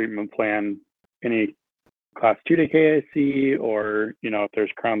that and treatment plan any class 2 decay I see, or, if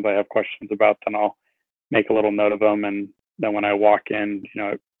there's crowns I have questions about, then I'll make a little note of them. And then when I walk in,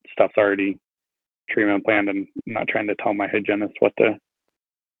 stuff's already treatment planned, and I'm not trying to tell my hygienist what to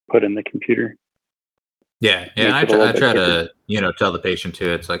put in the computer. Yeah. I try to, tell the patient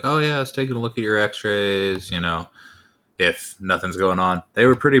too. It's like, oh yeah, I was taking a look at your x-rays, if nothing's going on. They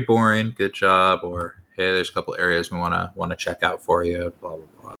were pretty boring. Good job. Or, hey, there's a couple areas we want to check out for you, blah, blah,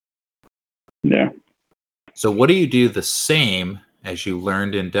 blah. Yeah. So what do you do the same as you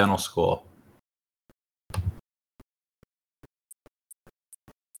learned in dental school?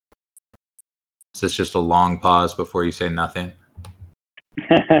 Is this just a long pause before you say nothing?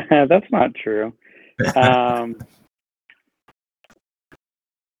 That's not true.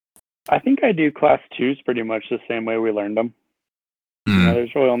 I think I do class 2s pretty much the same way we learned them.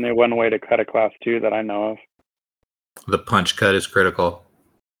 There's really only one way to cut a class 2 that I know of. The punch cut is critical.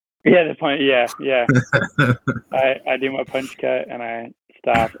 Yeah, the punch. Yeah. I do my punch cut, and I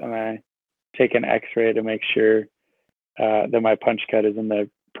stop, and I take an X-ray to make sure that my punch cut is in the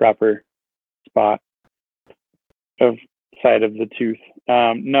proper spot of side of the tooth.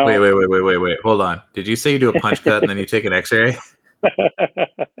 No. Wait. Hold on. Did you say you do a punch cut and then you take an X-ray?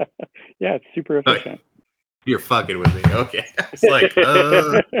 Yeah, it's super efficient. You're fucking with me. Okay. It's like,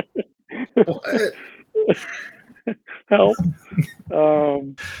 what? Help.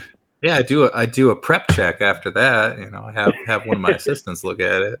 Yeah, I do a prep check after that. I have one of my assistants look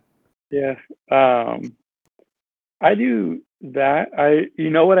at it. Yeah. I do that.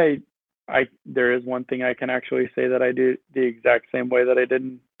 There is one thing I can actually say that I do the exact same way that I did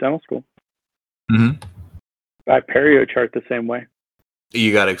in dental school. Mm-hmm. I perio chart the same way.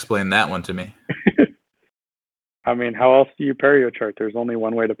 You got to explain that one to me. I mean, how else do you perio chart? There's only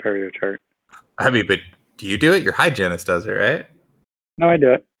one way to perio chart. I mean, but do you do it? Your hygienist does it, right? No, I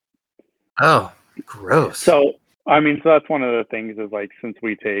do it. Oh, gross. So that's one of the things is like, since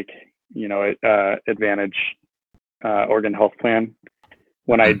we take, Advantage Organ Health Plan,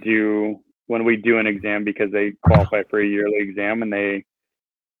 when we do an exam, because they qualify for a yearly exam, and they,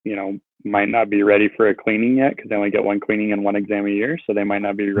 might not be ready for a cleaning yet, because they only get one cleaning and one exam a year. So they might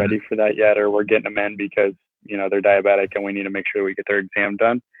not be ready for that yet, or we're getting them in because, they're diabetic and we need to make sure we get their exam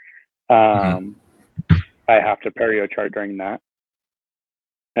done. I have to perio chart during that.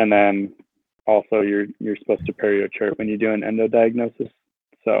 And then also you're supposed to perio chart when you do an endo diagnosis.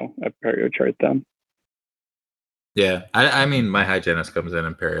 So I perio chart them. Yeah. I mean, my hygienist comes in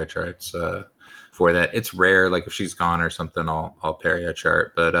and perio charts for that. It's rare. Like if she's gone or something, I'll perio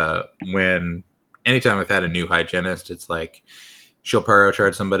chart. But anytime I've had a new hygienist, it's like she'll perio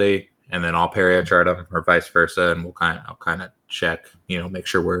chart somebody and then I'll perio chart them, or vice versa. And I'll kind of check, make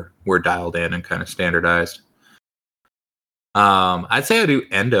sure we're dialed in and kind of standardized. I'd say I do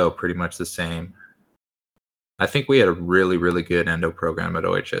endo pretty much the same. I think we had a really, really good endo program at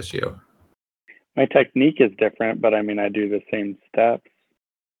OHSU. My technique is different, but I mean, I do the same steps,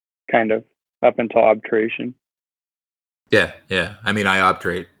 kind of, up until obturation. Yeah. I mean, I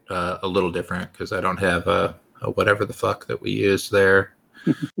obturate a little different because I don't have a whatever the fuck that we use there.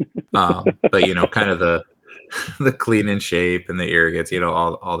 But kind of the clean and shape and the irrigates,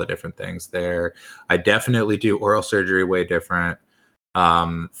 all the different things there. I definitely do oral surgery way different.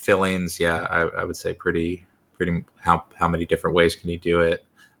 Fillings, yeah, I would say pretty how many different ways can you do it?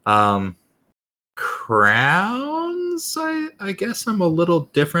 Crowns, I guess I'm a little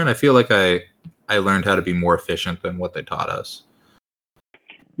different. I feel like I learned how to be more efficient than what they taught us.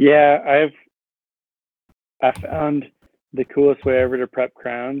 Yeah, I found the coolest way ever to prep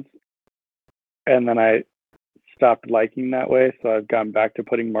crowns, and then I stopped liking that way, so I've gone back to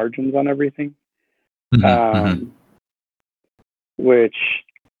putting margins on everything. Which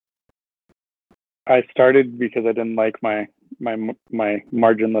I started because I didn't like my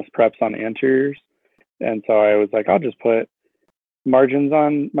marginless preps on anteriors, and so I was like, I'll just put margins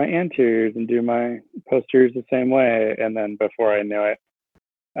on my anteriors and do my posteriors the same way. And then before I knew it,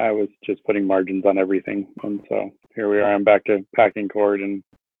 I was just putting margins on everything, and so here we are. I'm back to packing cord and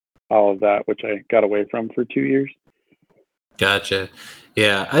all of that, which I got away from for 2 years. Gotcha.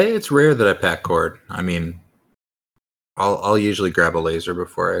 Yeah, it's rare that I pack cord. I mean, I'll usually grab a laser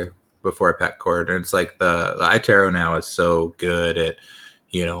before I pack cord, and it's like the iTero now is so good at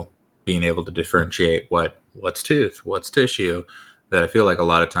being able to differentiate what's tooth, what's tissue, that I feel like a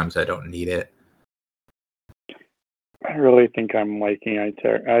lot of times I don't need it. I really think I'm liking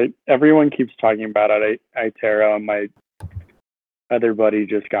iTero. Everyone keeps talking about it. iTero, and my other buddy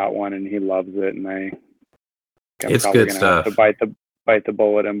just got one, and he loves it, and I'm It's probably good gonna stuff. have to bite the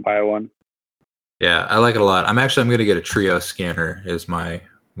bullet and buy one. Yeah, I like it a lot. I'm going to get a Trio scanner is my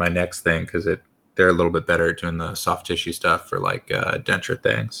next thing, because they're a little bit better at doing the soft tissue stuff for like denture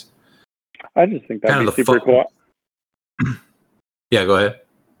things. I just think that'd be super cool. Yeah, go ahead.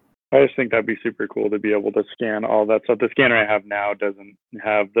 I just think that'd be super cool to be able to scan all that stuff. The scanner I have now doesn't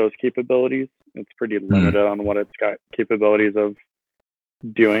have those capabilities. It's pretty limited on what it's got capabilities of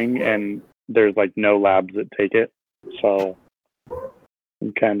doing, and there's like no labs that take it. So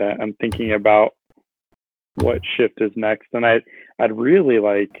I'm thinking about what shift is next, and I'd really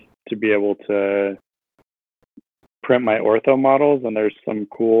like to be able to print my ortho models, and there's some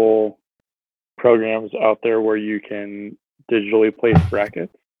cool programs out there where you can digitally place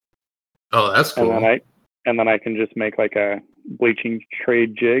brackets. Oh, that's cool. And then I can just make like a bleaching tray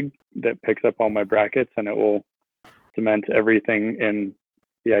jig that picks up all my brackets, and it will cement everything in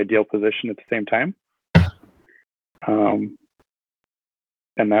the ideal position at the same time.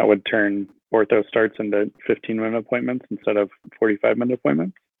 And that would turn ortho starts into 15-minute appointments instead of 45-minute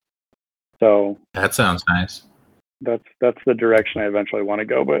appointments. So that sounds nice. That's the direction I eventually want to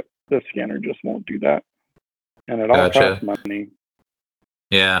go, but the scanner just won't do that, and it all costs money.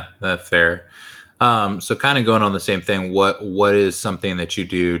 Yeah, that's fair. So kind of going on the same thing, what is something that you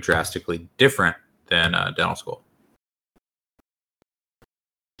do drastically different than dental school?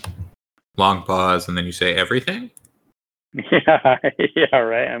 Long pause, and then you say everything? Yeah,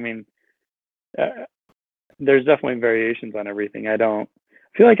 right. I mean, there's definitely variations on everything. I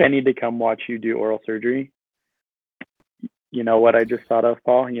feel like I need to come watch you do oral surgery. You know what I just thought of,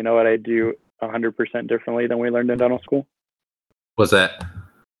 Paul? You know what I do 100% differently than we learned in dental school? What's that?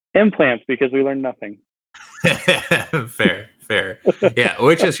 Implants, because we learned nothing. Fair. Yeah,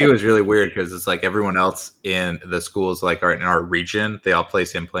 OHSU was really weird because it's like everyone else in the schools, like in our region, they all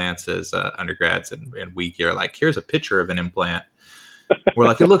place implants as undergrads, and we are like, here's a picture of an implant. We're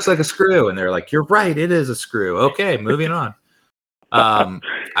like, it looks like a screw, and they're like, you're right, it is a screw. Okay, moving on.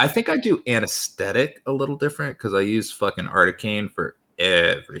 I think I do anesthetic a little different because I use fucking Articaine for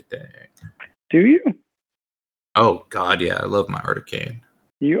everything. Do you? Oh God, yeah, I love my Articaine.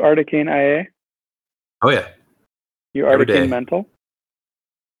 You Articaine IA? Oh yeah. You Articaine mental?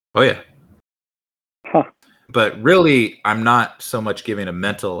 Oh yeah. Huh. But really, I'm not so much giving a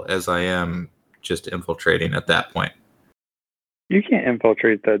mental as I am just infiltrating at that point. You can't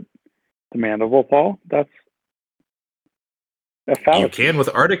infiltrate the mandible, Paul. That's a fallacy. You can with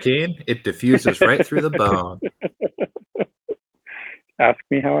Articaine. It diffuses right through the bone. Ask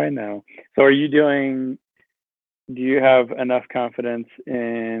me how I know. So do you have enough confidence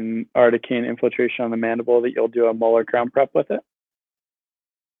in Articaine infiltration on the mandible that you'll do a molar crown prep with it?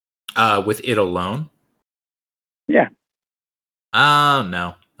 With it alone? Yeah.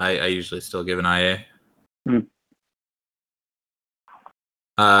 No. I usually still give an IA.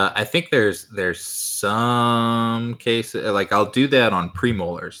 I think there's some cases, like I'll do that on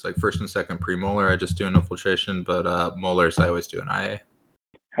premolars, like first and second premolar, I just do an infiltration, but molars, I always do an IA.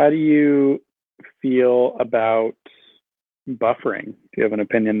 How do you feel about buffering? Do you have an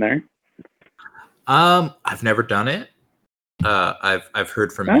opinion there? I've never done it. I've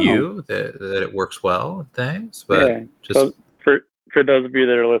heard from you that it works well and things, but yeah. So for those of you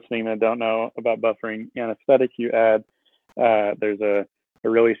that are listening that don't know about buffering anesthetic, you add there's a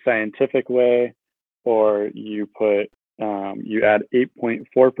really scientific way, or you put you add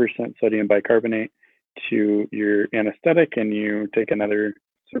 8.4% sodium bicarbonate to your anesthetic, and you take another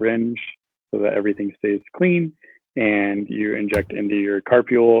syringe so that everything stays clean, and you inject into your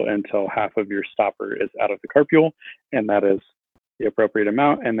carpule until half of your stopper is out of the carpule, and that is the appropriate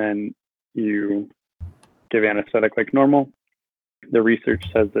amount, and then you give anesthetic like normal. The research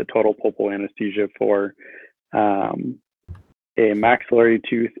says that total pulpal anesthesia for a maxillary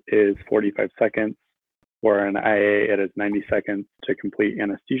tooth is 45 seconds. For an IA, it is 90 seconds to complete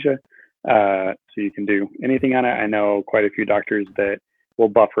anesthesia. So you can do anything on it. I know quite a few doctors that will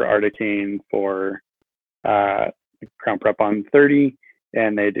buffer Articaine for crown prep on 30,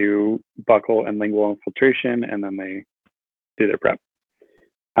 and they do buccal and lingual infiltration, and then they do their prep.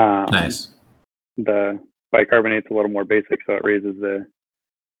 Nice. The bicarbonate's a little more basic, so it raises the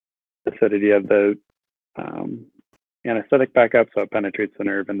acidity of the anesthetic back up, so it penetrates the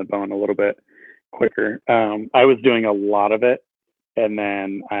nerve and the bone a little bit quicker. I was doing a lot of it, and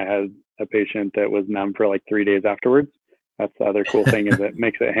then I had a patient that was numb for like 3 days afterwards. That's the other cool thing, is it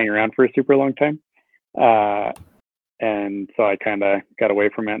makes it hang around for a super long time. And so I kind of got away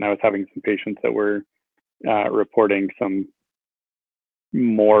from it, and I was having some patients that were reporting some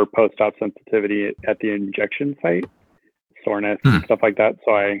more post-op sensitivity at the injection site, soreness and stuff like that.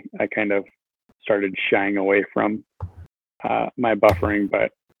 So I kind of started shying away from my buffering,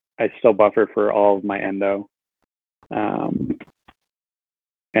 but I still buffer for all of my endo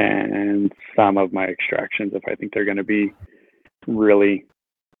and some of my extractions if I think they're going to be really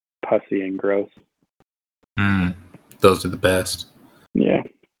pussy and gross. Those are the best. Yeah.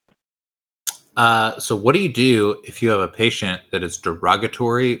 So what do you do if you have a patient that is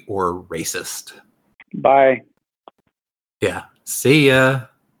derogatory or racist? Bye. Yeah. See ya.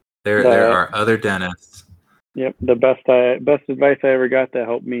 There are other dentists. Yep. The best advice I ever got that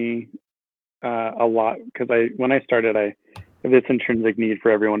helped me a lot, because when I started, I have this intrinsic need for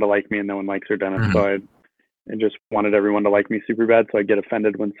everyone to like me, and no one likes their dentist. So I just wanted everyone to like me super bad, so I get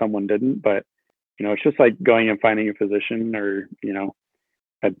offended when someone didn't. But it's just like going and finding a physician, or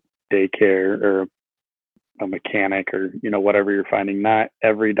a daycare, or a mechanic, or whatever you're finding. Not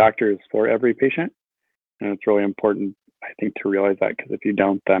every doctor is for every patient, and it's really important, I think, to realize that, because if you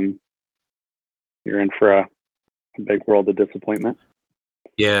don't, then you're in for a big world of disappointment.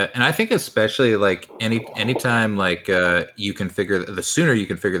 Yeah, and I think especially like anytime like you can the sooner you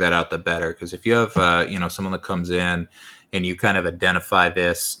can figure that out, the better. Because if you have someone that comes in and you kind of identify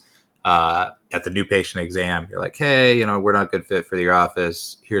this at the new patient exam, you're like, hey, we're not a good fit for your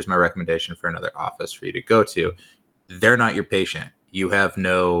office. Here's my recommendation for another office for you to go to. They're not your patient. You have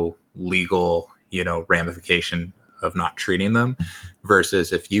no legal, ramification of not treating them,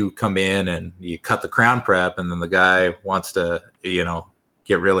 versus if you come in and you cut the crown prep and then the guy wants to,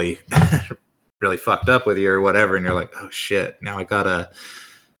 get really, really fucked up with you or whatever. And you're like, oh shit, now I gotta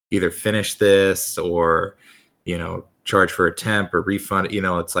either finish this or, charge for a temp or refund,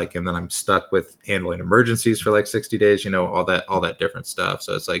 it's like, and then I'm stuck with handling emergencies for like 60 days, all that different stuff.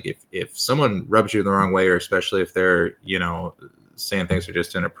 So it's like, if someone rubs you the wrong way, or especially if they're, saying things are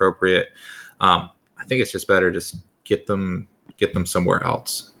just inappropriate, I think it's just better just get them somewhere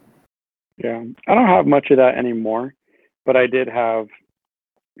else. Yeah. I don't have much of that anymore, but I did have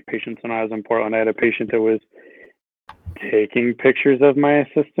patients when I was in Portland. I had a patient that was taking pictures of my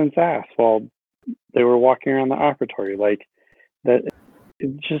assistant's ass while they were walking around the operatory. Like, that,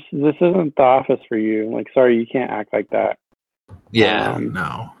 this isn't the office for you. Like, sorry, you can't act like that. Yeah,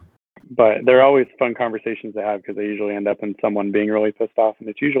 no. But they're always fun conversations to have, because they usually end up in someone being really pissed off, and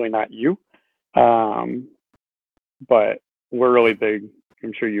it's usually not you. But we're really big,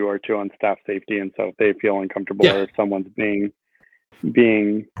 I'm sure you are too, on staff safety. And so if they feel uncomfortable, or if someone's being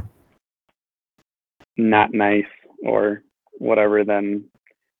not nice or whatever, then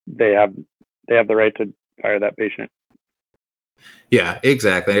they have the right to fire that patient. Yeah,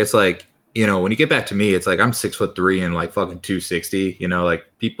 exactly. It's like, when you get back to me, it's like I'm 6'3" and like fucking 260. Like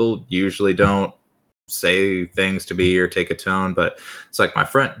people usually don't say things to me or take a tone, but it's like my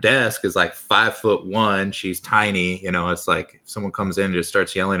front desk is like 5'1". She's tiny. It's like if someone comes in and just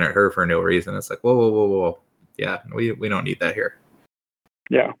starts yelling at her for no reason, it's like, whoa. Yeah, we don't need that here.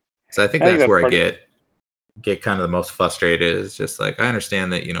 Yeah. So I think that's where I get kind of the most frustrated. Is just like, I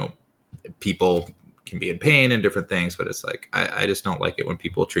understand that, people can be in pain and different things, but it's like, I just don't like it when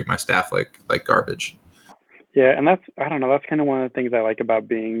people treat my staff like garbage. Yeah. And I don't know, that's kind of one of the things I like about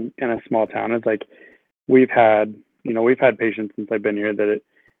being in a small town. Is like, we've had patients since I've been here that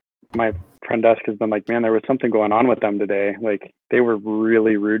my front desk has been like, man, there was something going on with them today. Like, they were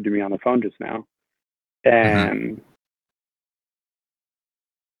really rude to me on the phone just now. And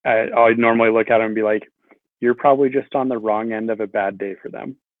I'd normally look at them and be like, you're probably just on the wrong end of a bad day for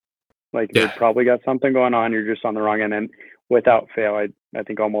them. Like, they've probably got something going on. You're just on the wrong end. And without fail, I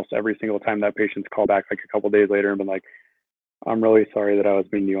think almost every single time that patient's called back like a couple days later and been like, I'm really sorry that I was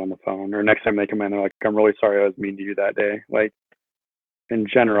mean to you on the phone. Or next time they come in, they're like, I'm really sorry I was mean to you that day. Like, in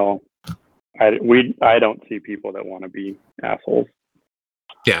general, I don't see people that want to be assholes.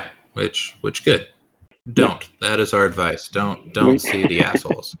 Yeah, which good. Don't. That is our advice. Don't see the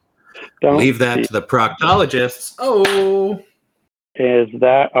assholes. Leave that to the proctologists. Oh. Is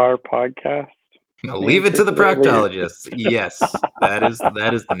that our podcast? No, leave it to the proctologists. Yes, that is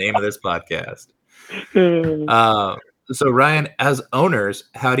the name of this podcast. So Ryan, as owners,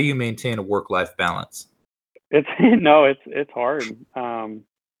 how do you maintain a work-life balance? It's hard.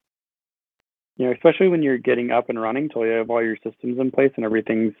 Especially when you're getting up and running till you have all your systems in place and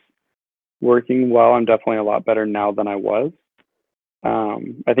everything's working well. I'm definitely a lot better now than I was.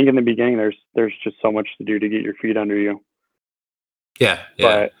 I think in the beginning, there's just so much to do to get your feet under you. Yeah.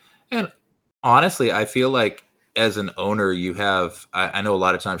 But And honestly, I feel like as an owner, you have, I know a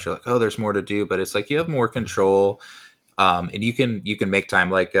lot of times you're like, oh, there's more to do, but it's like you have more control. And you can make time.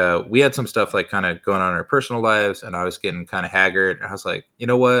 Like we had some stuff like kind of going on in our personal lives, and I was getting kind of haggard. And I was like, you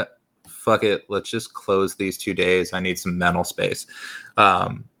know what? Fuck it. Let's just close these 2 days. I need some mental space.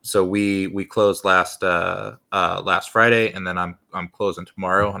 So we closed last Friday, and then I'm closing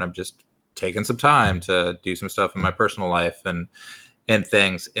tomorrow, and I'm just taking some time to do some stuff in my personal life and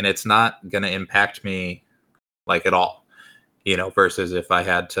things, and it's not going to impact me like at all, versus if I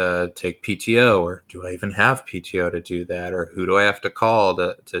had to take PTO, or do I even have PTO to do that, or who do I have to call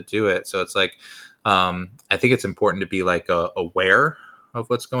to do it? So it's like, I think it's important to be like aware of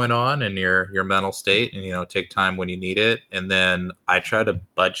what's going on in your mental state, and, take time when you need it. And then I try to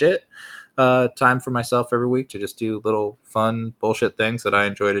budget time for myself every week to just do little fun bullshit things that I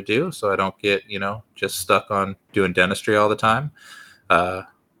enjoy to do, so I don't get, just stuck on doing dentistry all the time.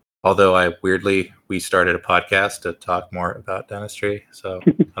 Although we started a podcast to talk more about dentistry. So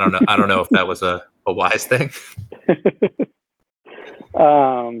I don't know if that was a wise thing.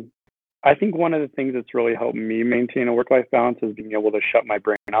 I think one of the things that's really helped me maintain a work-life balance is being able to shut my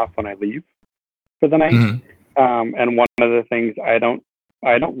brain off when I leave for the night. Mm-hmm. And one of the things, I don't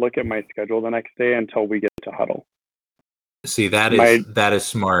look at my schedule the next day until we get to huddle. See, that is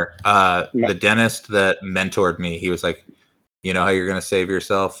smart. The dentist that mentored me, he was like, you know how you're going to save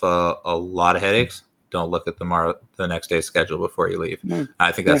yourself a lot of headaches? Don't look at the next day's schedule before you leave. Mm-hmm.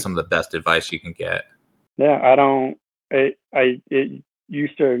 I think that's some of the best advice you can get. Yeah, I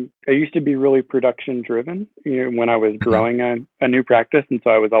used to be really production driven, when I was growing a new practice, and so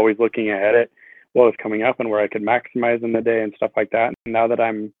I was always looking ahead at what was coming up and where I could maximize in the day and stuff like that. And now that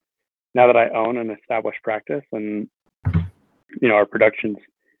I own an established practice, and our production's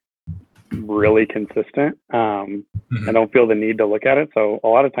really consistent, mm-hmm. I don't feel the need to look at it. So a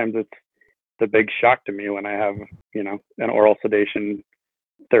lot of times it's the big shock to me when I have an oral sedation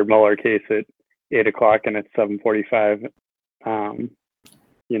third molar case at 8:00 and it's 7:45. And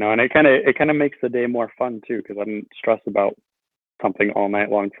it kind of makes the day more fun too, because I don't stress about something all night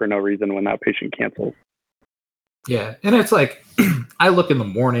long for no reason when that patient cancels. Yeah, and it's like, I look in the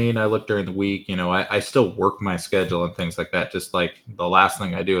morning, I look during the week, I still work my schedule and things like that. Just like the last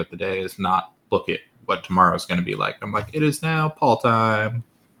thing I do at the day is not look at what tomorrow is going to be like. I'm like, it is now Paul time.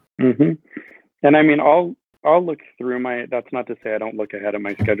 Mm-hmm. And I mean, I'll look through that's not to say I don't look ahead of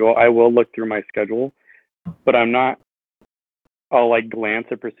my schedule. I will look through my schedule, but I'll like glance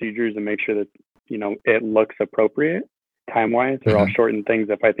at procedures and make sure that, it looks appropriate time-wise, or mm-hmm. I'll shorten things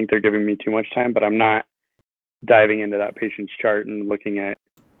if I think they're giving me too much time, but I'm not diving into that patient's chart and looking at,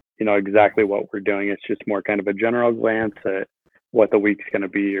 exactly what we're doing. It's just more kind of a general glance at what the week's going to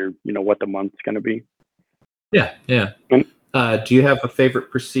be, or, what the month's going to be. Yeah. Yeah. Do you have a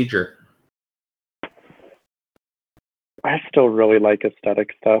favorite procedure? I still really like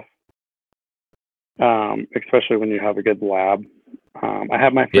aesthetic stuff. Especially when you have a good lab. I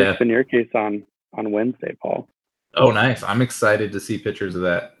have my first veneer case on Wednesday, Paul. Oh, nice. I'm excited to see pictures of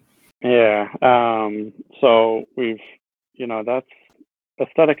that. Yeah. So we've, that's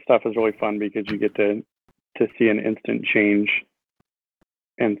aesthetic stuff is really fun because you get to see an instant change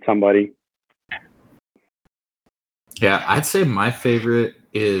in somebody. Yeah, I'd say my favorite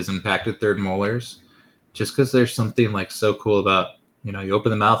is impacted third molars, just because there's something like so cool about, you open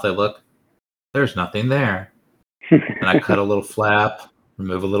the mouth, I look, there's nothing there. And I cut a little flap,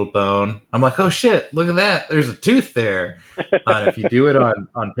 remove a little bone. I'm like, oh shit, look at that. There's a tooth there. If you do it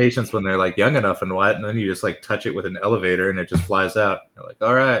on patients when they're like young enough and what, and then you just like touch it with an elevator and it just flies out. You're like,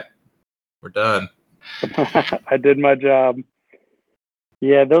 all right, we're done. I did my job.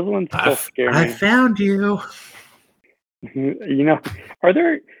 Yeah, those ones still scare me. I found you. Are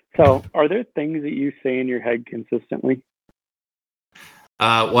there things that you say in your head consistently?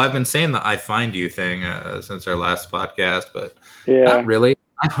 Well, I've been saying the I find you thing since our last podcast, but not really.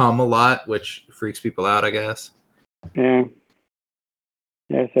 I hum a lot, which freaks people out, I guess. Yeah.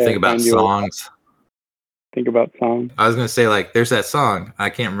 Think about songs. Think about songs. I was going to say, like, there's that song.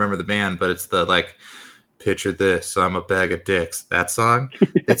 I can't remember the band, but it's the, like, picture this, I'm a bag of dicks. That song.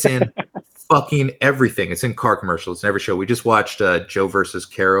 It's in fucking everything. It's in car commercials and every show. We just watched Joe versus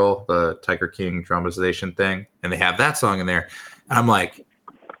Carol, the Tiger King dramatization thing, and they have that song in there. And I'm like,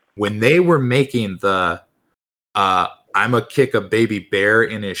 when they were making the I'm a kick a baby bear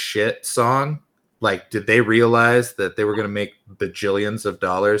in his shit song, like, did they realize that they were going to make bajillions of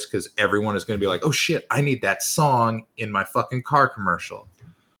dollars? Because everyone is going to be like, oh shit, I need that song in my fucking car commercial.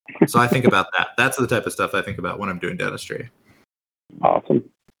 So I think about that. That's the type of stuff I think about when I'm doing dentistry. Awesome.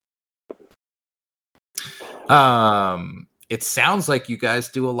 It sounds like you guys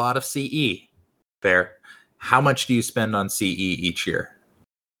do a lot of CE there. How much do you spend on CE each year?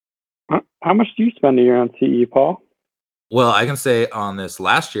 How much do you spend a year on CE, Paul? Well, I can say on this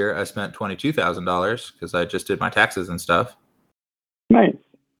last year, I spent $22,000 because I just did my taxes and stuff. Nice.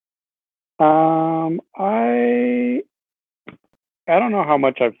 I don't know how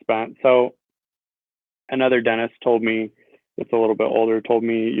much I've spent. So another dentist told me, it's a little bit older, told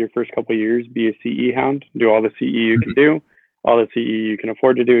me your first couple of years, be a CE hound, do all the CE you can do, all the CE you can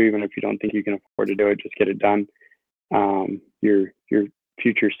afford to do, even if you don't think you can afford to do it, just get it done. Your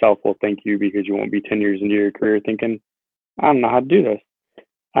future self will thank you because you won't be 10 years into your career thinking, I don't know how to do this.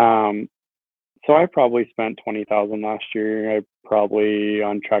 So I probably spent $20,000 last year. I probably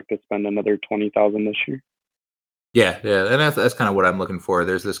on track to spend another $20,000 this year. Yeah, and that's kind of what I'm looking for.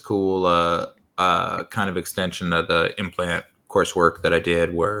 There's this cool kind of extension of the implant coursework that I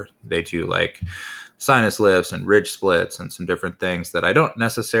did where they do like sinus lifts and ridge splits and some different things that I don't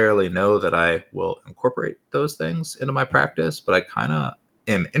necessarily know that I will incorporate those things into my practice, but I kind of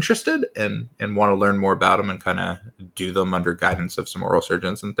am interested and want to learn more about them and kind of do them under guidance of some oral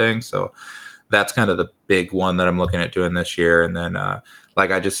surgeons and things. So that's kind of the big one that I'm looking at doing this year. And then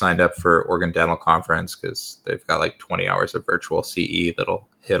like I just signed up for Oregon Dental Conference because they've got like 20 hours of virtual CE that'll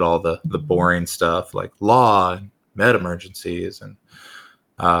hit all the boring stuff like law and med emergencies and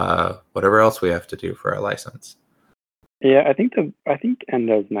whatever else we have to do for our license. Yeah, I think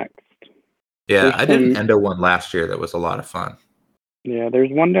endo's next. Yeah, I did an endo one last year that was a lot of fun. Yeah, there's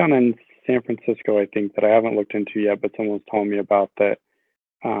one down in San Francisco, I think, that I haven't looked into yet, but someone's telling me about that.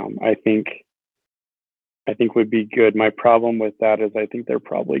 I think would be good. My problem with that is I think they're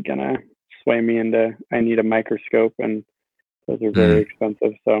probably gonna sway me into I need a microscope, and those are very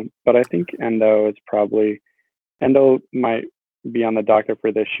expensive. So, but I think endo might be on the docket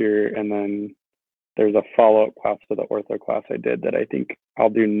for this year, and then there's a follow-up class to the ortho class I did that I think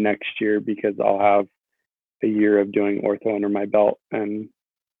I'll do next year because I'll have a year of doing ortho under my belt and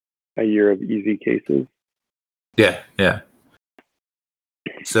a year of easy cases. Yeah.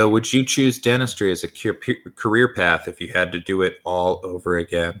 So would you choose dentistry as a career path if you had to do it all over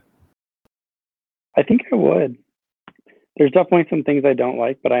again? I think I would. There's definitely some things I don't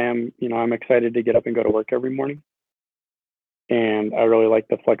like, but I'm excited to get up and go to work every morning. And I really like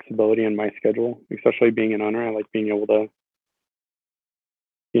the flexibility in my schedule, especially being an owner. I like being able to,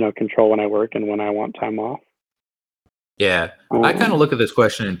 control when I work and when I want time off. Yeah, I kind of look at this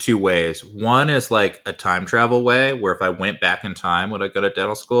question in two ways. One is like a time travel way, where if I went back in time, would I go to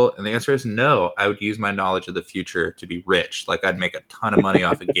dental school? And the answer is no. I would use my knowledge of the future to be rich. Like I'd make a ton of money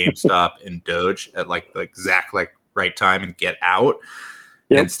off of GameStop and Doge at like the exact right time and get out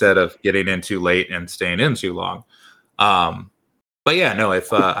instead of getting in too late and staying in too long. But yeah, no.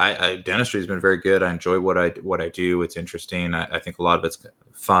 If dentistry has been very good. I enjoy what I do. It's interesting. I think a lot of it's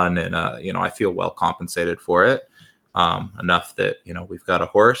fun, and I feel well compensated for it. Enough that we've got a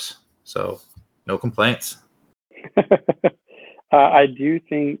horse, so no complaints. I do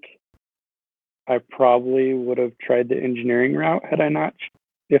think I probably would have tried the engineering route had I not.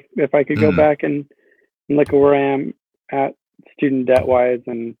 If I could go back and look at where I am at student debt wise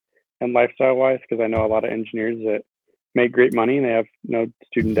and lifestyle wise, because I know a lot of engineers that make great money and they have no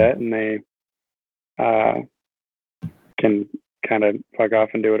student debt and they can kind of fuck off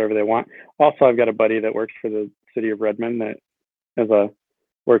and do whatever they want. Also, I've got a buddy that works for the city of Redmond that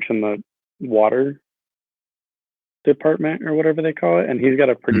works in the water department or whatever they call it, and he's got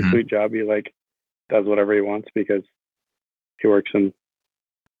a pretty sweet job. He does whatever he wants because he works in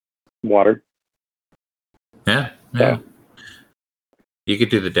water. Yeah. So, you could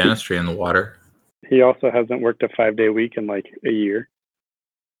do the dentistry in the water. He also hasn't worked a 5-day week in like a year.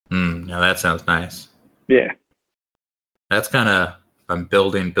 Now that sounds nice. Yeah. That's kind of, I'm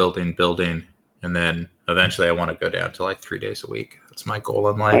building, and then eventually I want to go down to like 3 days a week. That's my goal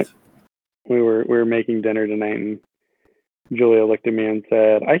in life. We were making dinner tonight, and Julia looked at me and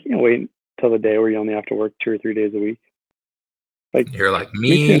said, "I can't wait till the day where you only have to work 2 or 3 days a week." You're like,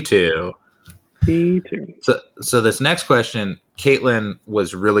 me too. Me too. So this next question, Caitlin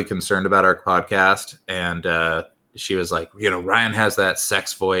was really concerned about our podcast, and she was like, Ryan has that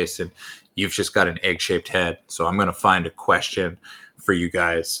sex voice, and you've just got an egg-shaped head. So I'm going to find a question for you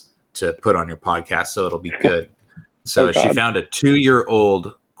guys to put on your podcast, so it'll be good. So she found a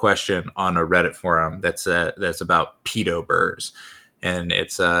 2-year-old question on a Reddit forum that's about pedo burrs, and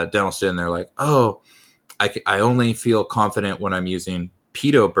it's a dental student. They're like, "Oh, I only feel confident when I'm using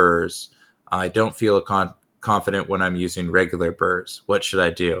pedo burrs. I don't feel confident when I'm using regular burrs. What should I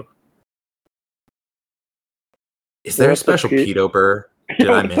do? Is there a special pedo burr? Did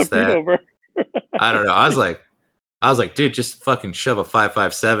I miss that? I don't know. I was like, dude, just fucking shove a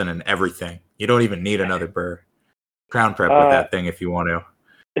 5.57 in everything. You don't even need another burr. Crown prep with that thing if you want to.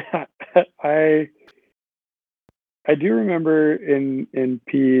 I do remember in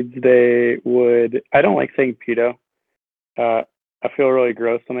peds they would. I don't like saying pedo. I feel really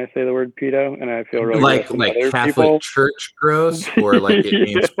gross when I say the word pedo, and I feel really gross when other Catholic people. Church gross, or like it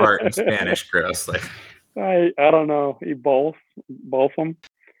means Spartan Spanish gross. Like I don't know. Both them.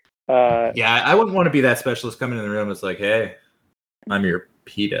 Yeah, I wouldn't want to be that specialist coming in the room. It's like, hey, I'm your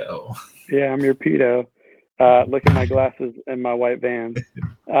pedo. Yeah, I'm your pedo. Look at my glasses and my white Vans.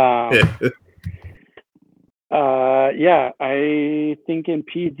 Yeah, I think in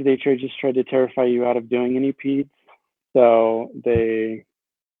peds they just tried to terrify you out of doing any peds. So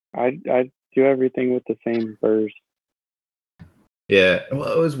I do everything with the same burrs. Yeah,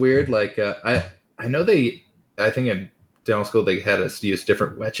 well, it was weird. Like I know I think in dental school they had us use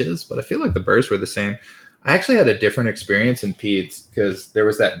different wedges, but I feel like the burrs were the same. I actually had a different experience in peds because there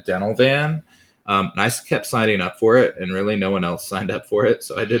was that dental van. And I kept signing up for it, and really no one else signed up for it.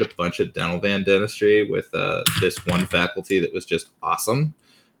 So I did a bunch of dental van dentistry with this one faculty that was just awesome.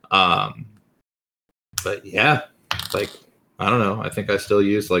 But yeah, like, I don't know. I think I still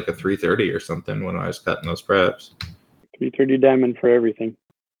use like a 330 or something when I was cutting those preps. 330 diamond for everything.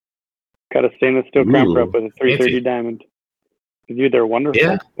 Got a stainless steel crown prep with a 330 diamond. Dude, they're wonderful.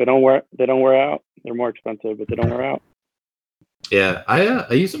 Yeah. They don't wear out. They're more expensive, but they don't wear out. Yeah,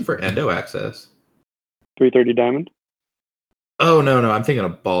 I use them for endo access. 330 diamond? Oh, no, I'm thinking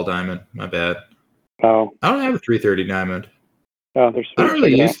of ball diamond. My bad. Oh. I don't have a 330 diamond. Oh, they're sweet. I don't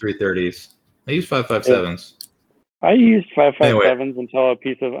really use 330s. I use 5.57s. I used 5.57s until a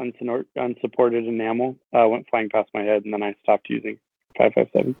piece of unsupported enamel went flying past my head, and then I stopped using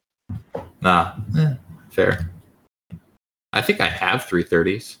 5.57. Fair. I think I have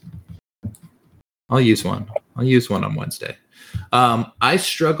 330s. I'll use one. On Wednesday. I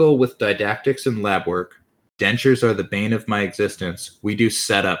struggle with didactics and lab work. Dentures are the bane of my existence. We do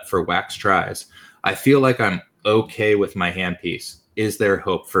setup for wax tries. I feel like I'm okay with my handpiece. Is there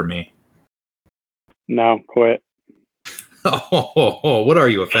hope for me? No, quit. Oh, what are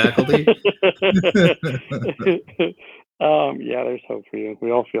you, a faculty? Yeah, there's hope for you.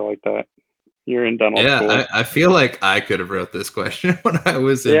 We all feel like that. You're in dental school. Yeah, I feel like I could have wrote this question when I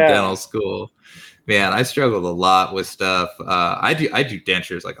was in dental school. Man, I struggled a lot with stuff. I do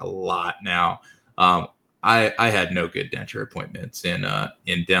dentures like a lot now. I had no good denture appointments in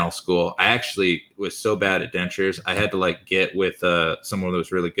dental school. I actually was so bad at dentures, I had to like get with someone that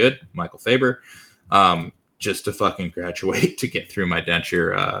was really good, Michael Faber, just to fucking graduate to get through my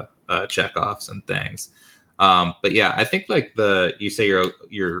denture checkoffs and things. But yeah, I think like you say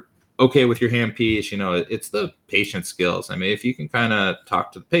you're okay with your handpiece, it's the patient skills. I mean, if you can kind of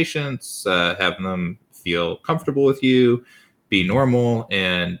talk to the patients, have them feel comfortable with you, be normal,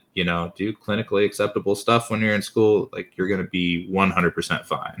 and, do clinically acceptable stuff when you're in school, like you're going to be 100%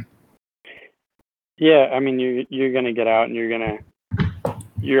 fine. Yeah. I mean, you're going to get out and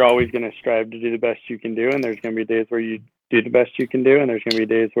you're always going to strive to do the best you can do. And there's going to be days where you do the best you can do. And there's going to be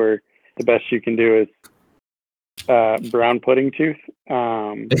days where the best you can do is brown pudding tooth.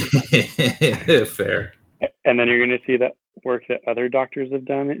 Fair. And then you're going to see that work that other doctors have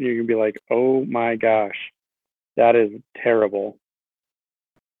done, and you're going to be like, oh my gosh, that is terrible.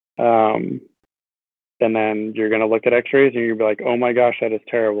 And then you're going to look at x-rays and you're going to be like, oh my gosh, that is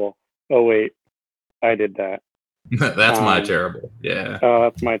terrible. Oh wait, I did that. That's my terrible. Yeah. Oh,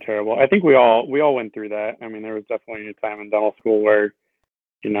 that's my terrible. I think we all went through that. I mean, there was definitely a time in dental school where,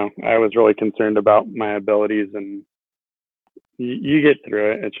 I was really concerned about my abilities, and you get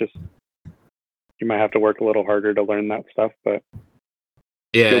through it. It's just, you might have to work a little harder to learn that stuff, but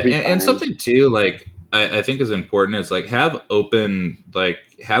yeah. And something too, like, I think is important is like have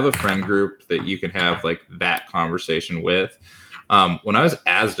a friend group that you can have like that conversation with. When I was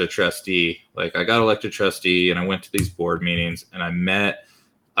ASDA trustee, like I got elected trustee and I went to these board meetings and I met,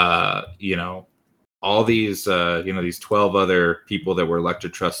 all these, these 12 other people that were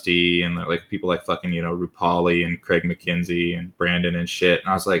elected trustee, and like people like fucking, Rupali and Craig McKinsey and Brandon and shit. And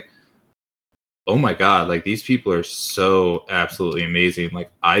I was like, oh my God, like these people are so absolutely amazing.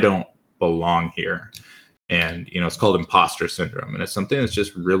 Like I don't belong here. And, it's called imposter syndrome. And it's something that's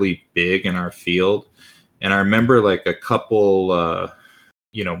just really big in our field. And I remember like a couple,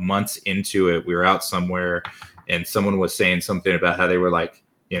 months into it, we were out somewhere and someone was saying something about how they were like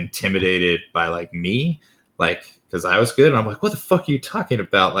intimidated by like me. Like, because I was good, and I'm like, what the fuck are you talking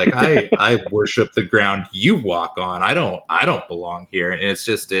about? Like, I worship the ground you walk on. I don't belong here. And it's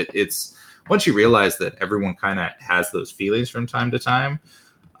just it's once you realize that everyone kind of has those feelings from time to time,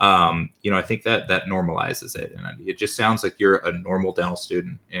 I think that normalizes it, and it just sounds like you're a normal dental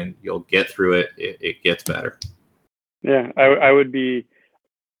student, and you'll get through it. It gets better. Yeah, I would be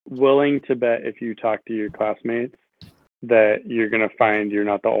willing to bet if you talk to your classmates that you're going to find you're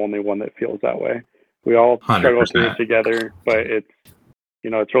not the only one that feels that way. We all struggle 100%. through it together, but it's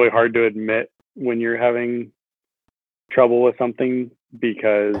really hard to admit when you're having trouble with something,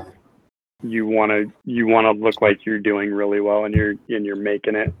 because you want to look like you're doing really well, and you're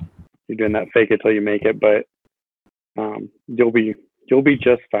making it. You're doing that fake it till you make it, but you'll be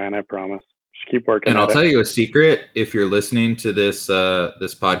just fine, I promise. Just keep working. And I'll tell you a secret. If you're listening to this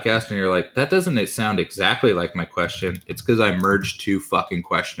podcast and you're like, that doesn't sound exactly like my question, it's because I merged two fucking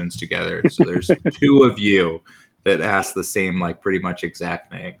questions together. So there's two of you that ask the same, like, pretty much exact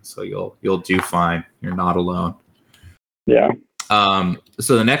thing. So you'll do fine. You're not alone. Yeah.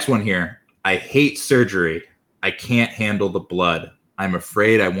 So the next one here, I hate surgery. I can't handle the blood. I'm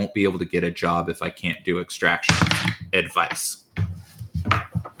afraid I won't be able to get a job if I can't do extraction. Advice.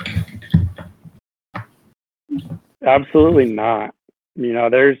 Absolutely not.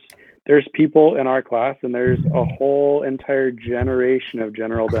 There's people in our class, and there's a whole entire generation of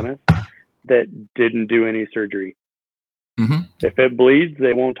general dentists that didn't do any surgery. Mm-hmm. If it bleeds,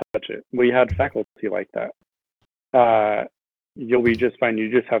 they won't touch it. We had faculty like that. You'll be just fine. You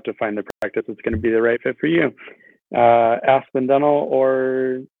just have to find the practice that's going to be the right fit for you. Aspen Dental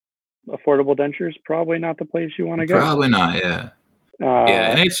or Affordable Dentures, probably not the place you want to go. Probably not, yeah.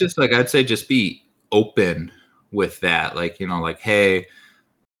 And it's just like, I'd say just be open with that. Like, hey,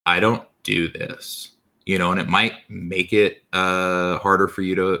 I don't do this, and it might make it harder for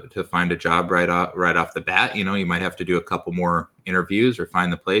you to find a job right off the bat. You might have to do a couple more interviews or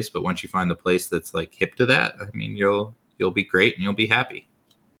find the place. But once you find the place that's like hip to that, I mean, you'll be great and you'll be happy.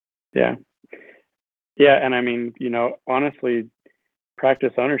 Yeah. Yeah. And I mean, honestly,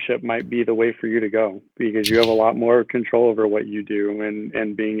 practice ownership might be the way for you to go, because you have a lot more control over what you do,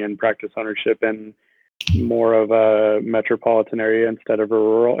 and being in practice ownership in more of a metropolitan area instead of a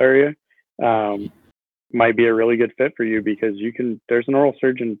rural area might be a really good fit for you, because there's an oral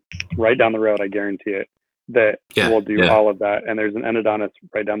surgeon right down the road, I guarantee it, that will do all of that. And there's an endodontist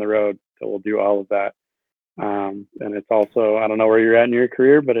right down the road that will do all of that. And it's also, I don't know where you're at in your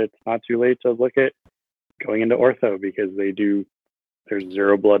career, but it's not too late to look at going into ortho, because there's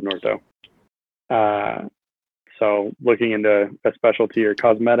zero blood in ortho. So looking into a specialty or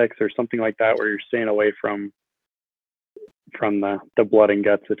cosmetics or something like that, where you're staying away from the blood and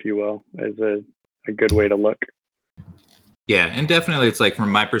guts, if you will, is a good way to look. Yeah, and definitely it's like,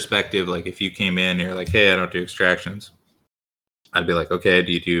 from my perspective, like if you came in and you're like, hey, I don't do extractions, I'd be like, okay,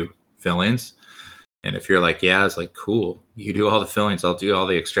 do you do fillings? And if you're like, yeah, it's like, cool, you do all the fillings, I'll do all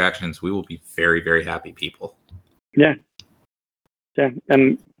the extractions. We will be very, very happy people. Yeah. Yeah.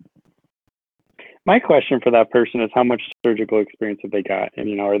 And my question for that person is, how much surgical experience have they got?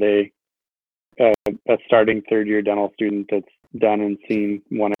 And, are they a starting third-year dental student that's done and seen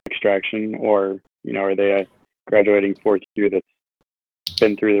one extraction? Or, are they a graduating fourth year that's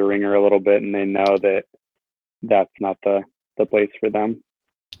been through the ringer a little bit, and they know that that's not the place for them?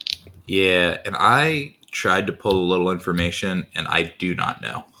 Yeah, and I tried to pull a little information, and I do not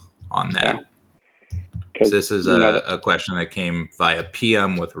know on that. Yeah. This is a question that came via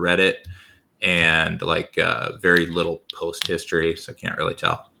PM with Reddit, and like very little post history, so I can't really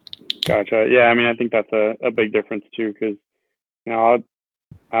tell. Gotcha. Yeah, I mean, I think that's a big difference too, because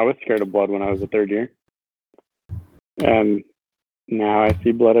I was scared of blood when I was a third year, and now I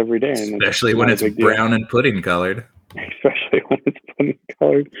see blood every day, and especially when it's brown and pudding colored. Especially when it's pudding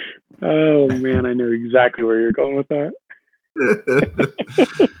colored. Oh man, I know exactly where you're going with that.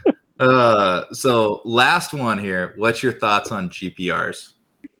 So last one here. What's your thoughts on GPRs?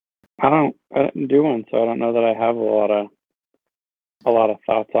 I didn't do one, so I don't know that I have a lot of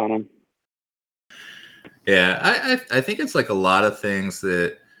thoughts on them. Yeah, I think it's like a lot of things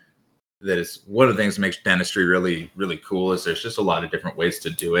that is one of the things that makes dentistry really, really cool is there's just a lot of different ways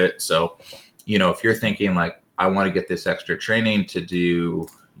to do it. So, if you're thinking like, I want to get this extra training to do,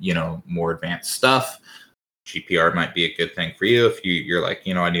 more advanced stuff, GPR might be a good thing for you. If you're like,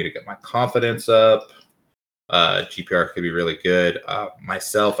 I need to get my confidence up, GPR could be really good.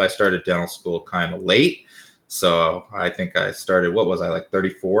 Myself, I started dental school kind of late. So I think I started, what was I, like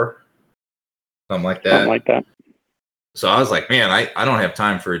 34? Something like that. So I was like, man, I don't have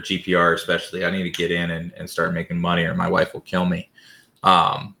time for a GPR, especially. I need to get in and start making money, or my wife will kill me.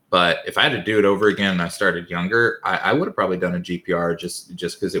 But if I had to do it over again and I started younger, I would have probably done a GPR just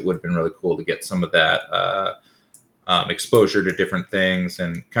because it would have been really cool to get some of that exposure to different things,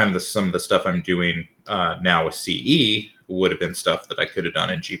 and kind of some of the stuff I'm doing now with CE would have been stuff that I could have done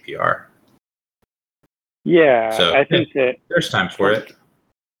in GPR. Yeah, so I think that there's time for it.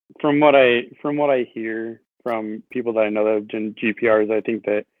 From what I hear from people that I know that have done GPRs, I think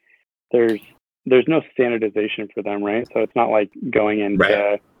that there's no standardization for them, right? So it's not like going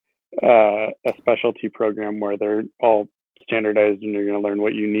into a specialty program where they're all standardized and you're going to learn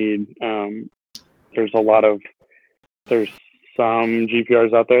what you need. There's some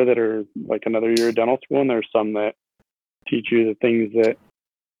GPRs out there that are like another year of dental school, and there's some that teach you the things that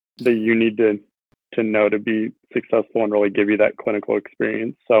you need to know to be successful and really give you that clinical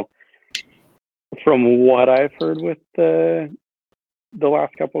experience. So from what I've heard with the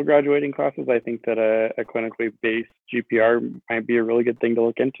last couple of graduating classes, I think that a clinically based GPR might be a really good thing to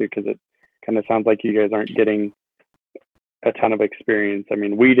look into, because it kind of sounds like you guys aren't getting a ton of experience. I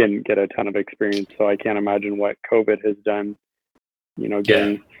mean, we didn't get a ton of experience, so I can't imagine what COVID has done,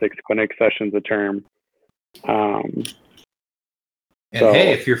 getting 6 clinic sessions a term.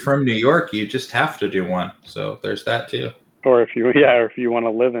 Hey, if you're from New York, you just have to do one. So there's that too. Or if you want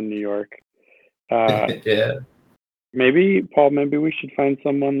to live in New York. Yeah. Maybe, Paul, we should find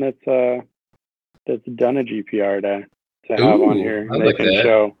someone that's done a GPR to have on here. I like that.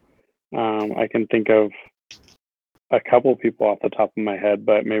 Show. I can think of a couple people off the top of my head,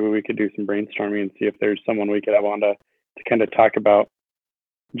 but maybe we could do some brainstorming and see if there's someone we could have on to kind of talk about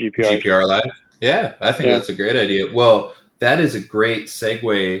GPR Live. Yeah, I think that's a great idea. Well, that is a great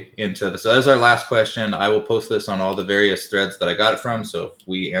segue into this. So that's our last question. I will post this on all the various threads that I got it from. So if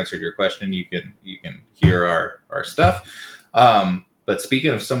we answered your question, you can hear our stuff. But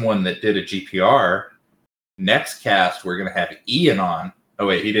speaking of someone that did a GPR, next cast we're gonna have Ian on. Oh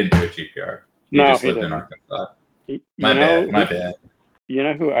wait, he didn't do a GPR. He just lived in Arkansas. My bad. You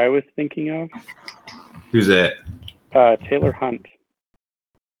know who I was thinking of? Who's that? Taylor Hunt.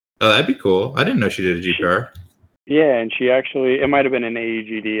 Oh, that'd be cool. I didn't know she did a GPR. Yeah, and she actually, it might have been an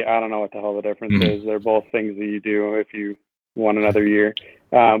AEGD. I don't know what the hell the difference is. They're both things that you do if you want another year.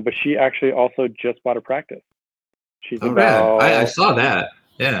 But she actually also just bought a practice. She's about... I saw that.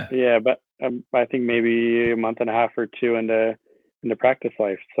 Yeah. Yeah, but I think maybe a month and a half or two into practice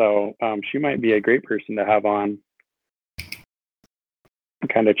life. So she might be a great person to have on,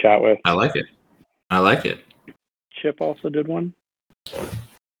 kind of chat with. I like it. Chip also did one.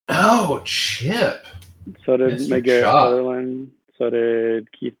 Oh, Chip. So did Miguel Sutherland. So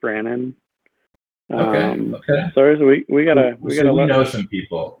did Keith Brannon. Okay. So we gotta know some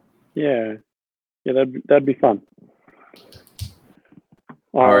people. Yeah, that'd be fun.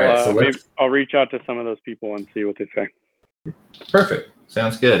 All right, so maybe I'll reach out to some of those people and see what they say. Perfect.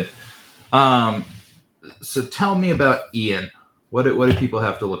 Sounds good. So tell me about Ian. What do people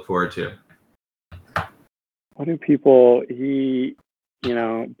have to look forward to? What do people?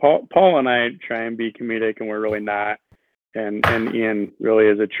 Paul and I try and be comedic, and we're really not. And Ian really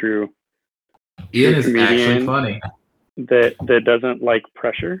is a true. Ian is actually funny. That doesn't like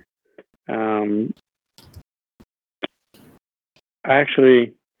pressure.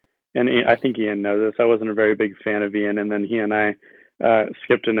 Actually, and I think Ian knows this. I wasn't a very big fan of Ian, and then he and I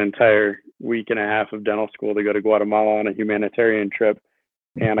skipped an entire week and a half of dental school to go to Guatemala on a humanitarian trip,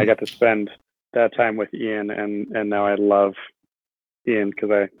 and I got to spend that time with Ian, and now I love Ian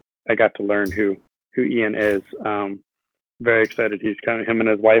because I got to learn who Ian is. Very excited. He's coming. Him and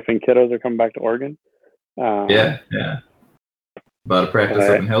his wife and kiddos are coming back to Oregon. Yeah. About to practice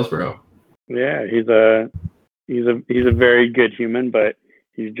up in Hillsboro. Yeah, he's a very good human, but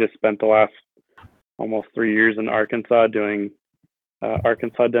he's just spent the last almost 3 years in Arkansas doing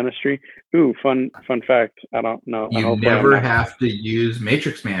Arkansas dentistry. Ooh, fun fact. I don't know. You never have to use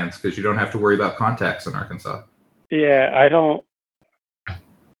matrix mans because you don't have to worry about contacts in Arkansas. Yeah, I don't.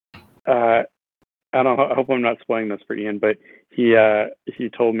 I hope I'm not spoiling this for Ian, but he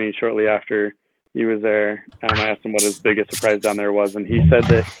told me shortly after he was there, and I asked him what his biggest surprise down there was, and he said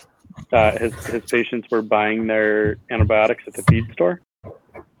that his patients were buying their antibiotics at the feed store.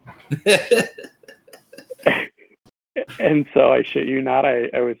 And so I shit you not,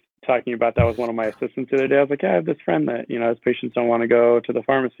 I was talking about that with one of my assistants the other day. I was like, I have this friend that, his patients don't want to go to the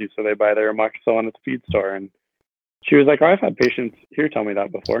pharmacy, so they buy their amoxicillin at the feed store. And she was like, I've had patients here tell me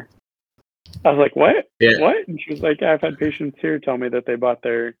that before. I was like, what? Yeah. What? And she was like, I've had patients here tell me that they bought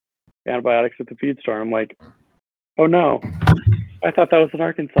their antibiotics at the feed store. I'm like, oh no, I thought that was an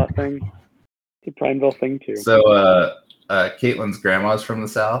Arkansas thing. It's a Prineville thing too. So Caitlin's grandma's from the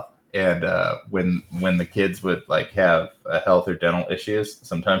South, And when the kids would like have health or dental issues,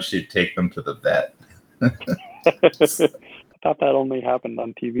 sometimes she'd take them to the vet. I thought that only happened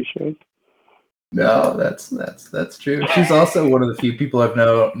on TV shows. No, that's true. She's also one of the few people I've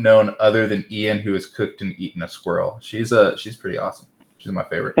known other than Ian who has cooked and eaten a squirrel. She's pretty awesome. She's my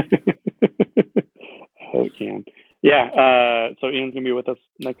favorite. Oh, Ian. Yeah. So Ian's gonna be with us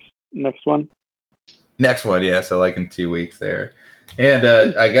next one. Next one, yeah. So like in 2 weeks there. And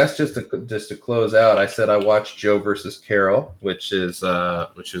I guess just to close out, I said I watched Joe versus Carol, which was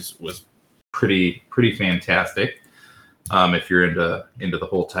pretty fantastic. If you're into the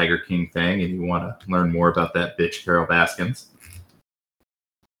whole Tiger King thing and you want to learn more about that bitch Carol Baskins,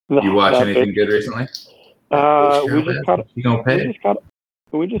 you watch anything good recently?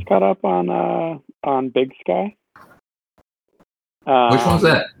 We just caught up on Big Sky. Which one's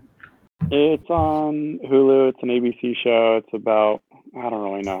that? It's on Hulu. It's an ABC show. It's about, I don't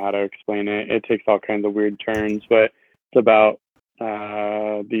really know how to explain it. It takes all kinds of weird turns, but it's about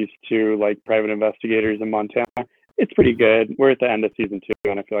these two like private investigators in Montana. It's pretty good. We're at the end of season 2,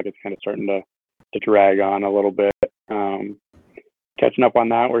 and I feel like it's kind of starting to drag on a little bit. Catching up on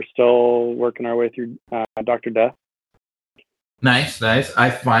that. We're still working our way through Dr. Death. Nice. I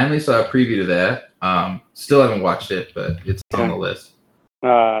finally saw a preview to that. Still haven't watched it, but it's on the list.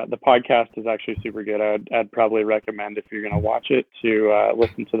 The podcast is actually super good. I'd probably recommend, if you're going to watch it, to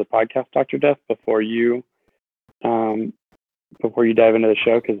listen to the podcast Dr. Death before you dive into the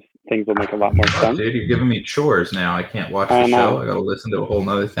show, because things will make a lot more sense. Dude, you're giving me chores now. I can't watch the show. I got to listen to a whole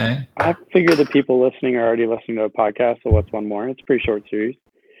nother thing. I figure the people listening are already listening to a podcast, so what's one more? It's a pretty short series.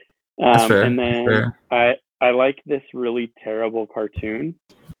 That's fair. And then I like this really terrible cartoon.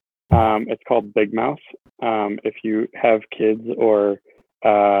 It's called Big Mouth. If you have kids or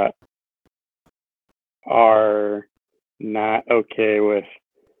are not okay with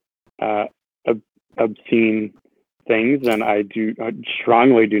obscene things, and I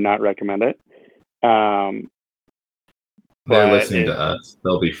strongly do not recommend it. They're listening to us.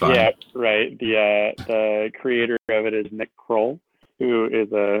 They'll be fine. Yeah, right. The creator of it is Nick Kroll, who is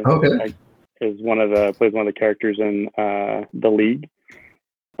plays one of the characters in The League.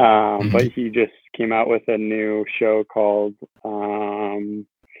 But he just came out with a new show called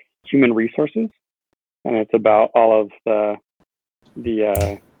Human Resources, and it's about all of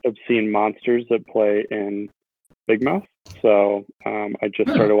the obscene monsters that play in Big Mouth. So I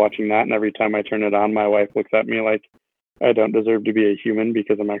just started watching that, and every time I turn it on, my wife looks at me like I don't deserve to be a human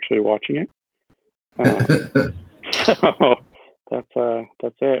because I'm actually watching it. So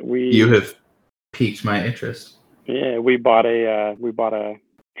that's it. You have piqued my interest. Yeah, we bought a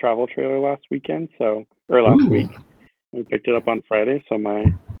travel trailer last week. We picked it up on Friday, so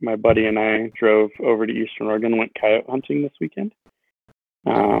my buddy and I drove over to Eastern Oregon and went coyote hunting this weekend.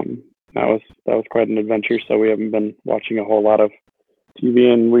 That was quite an adventure. So we haven't been watching a whole lot of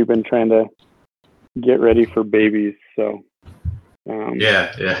TV, and we've been trying to get ready for babies. So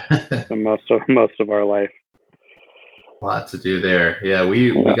so most of our life. A lot to do there. Yeah,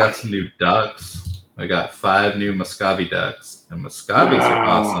 we got some new ducks. I got 5 new Muscovy ducks, and Muscovies are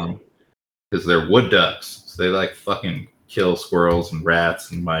awesome because they're wood ducks. So they like fucking kill squirrels and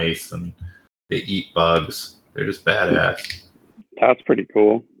rats and mice, and they eat bugs. They're just badass. That's pretty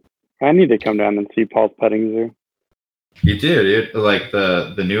cool. I need to come down and see Paul's petting zoo. You do, dude. Like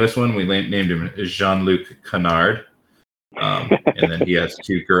the newest one, we named him Jean-Luc Canard. And then he has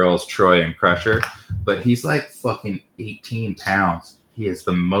 2 girls, Troy and Crusher. But he's like fucking 18 pounds. He is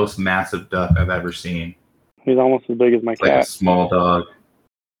the most massive duck I've ever seen. He's almost as big as my cat. Like a small dog.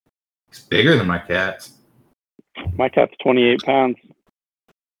 He's bigger than my cat's. My cat's 28 pounds.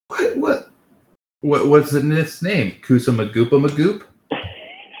 What's his name? Kusa Magoopa Magoop?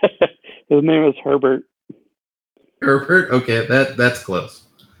 His name is Herbert. Herbert? Okay, that's close.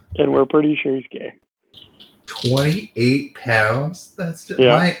 And we're pretty sure he's gay. 28 pounds? That's just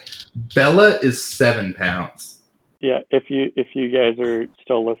Bella is 7 pounds. Yeah, if you guys are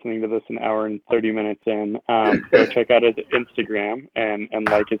still listening to this an hour and 30 minutes in, go check out his Instagram and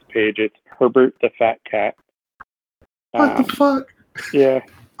like his page. It's Herbert the Fat Cat. What the fuck? Yeah.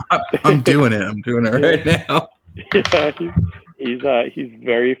 I'm doing it. I'm doing it right now. Yeah, he's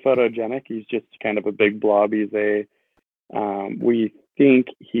very photogenic. He's just kind of a big blob. He's we think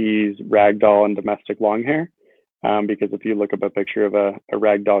he's ragdoll and domestic long hair, because if you look up a picture of a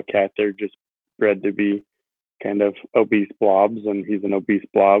ragdoll cat, they're just bred to be kind of obese blobs, and he's an obese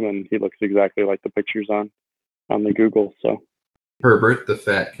blob, and he looks exactly like the pictures on the Google. So Herbert the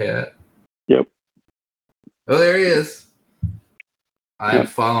Fat Cat. Yep. Oh, there he is. I'm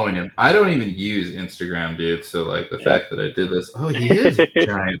following him. I don't even use Instagram, dude. So like the fact that I did this, he is a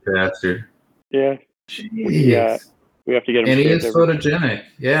giant bastard. Yeah. Jeez. We have to get him. And he is photogenic.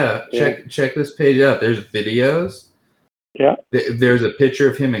 Yeah. Check this page out. There's videos. Yeah. There's a picture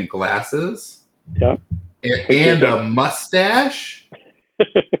of him in glasses. Yeah. And a mustache.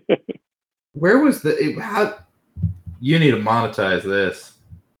 Where was how? You need to monetize this.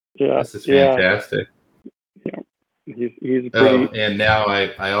 Yeah. This is fantastic. Yeah. He's pretty... and now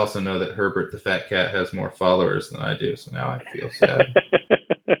I also know that Herbert the Fat Cat has more followers than I do, so now I feel sad.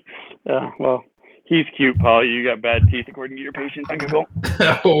 Yeah, well, he's cute, Paul. You got bad teeth according to your patients on Google.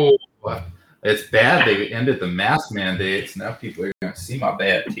 It's bad. They ended the mask mandates. Now people are going to see my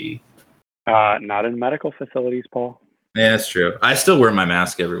bad teeth. Not in medical facilities, Paul. Yeah, that's true. I still wear my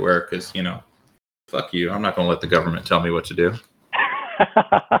mask everywhere because, fuck you. I'm not going to let the government tell me what to do.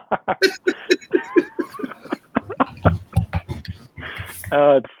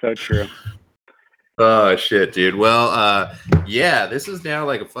 Oh, it's so true. Oh, shit, dude. Well, this is now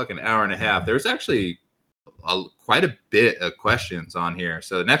like a fucking hour and a half. There's actually quite a bit of questions on here.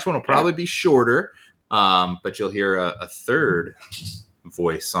 So the next one will probably be shorter, but you'll hear a third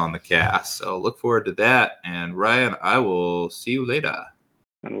voice on the cast. So look forward to that. And Ryan, I will see you later.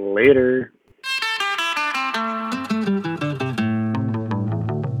 Later.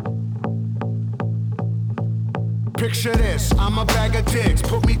 Picture this, I'm a bag of dicks,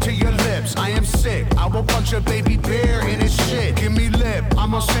 put me to your lips, I am sick, I will punch a baby bear in his shit, give me lip,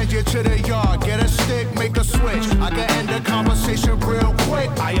 I'ma send you to the yard, get a stick, make a switch, I can end the conversation real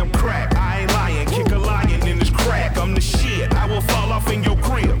quick. I am crack, I ain't lying, kick a lion in his crack, I'm the shit, I will fall off in your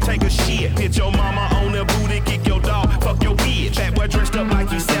crib, take a shit, hit your mama on the booty, kick your dog, fuck your bitch, that boy dressed up like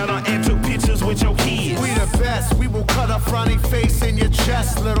he sat on and took pictures with your kids. We the best, we will cut a frowny face in your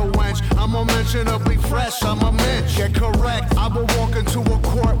chest, little wench, I'm unmentionably fresh, I'm a mensch. Get correct, I will walk into a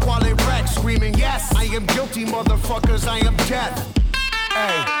court while it wrecks, screaming, yes, I am guilty, motherfuckers, I am death.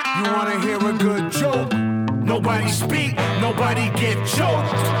 Hey, you wanna hear a good joke? Nobody speak, nobody get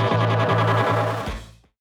choked.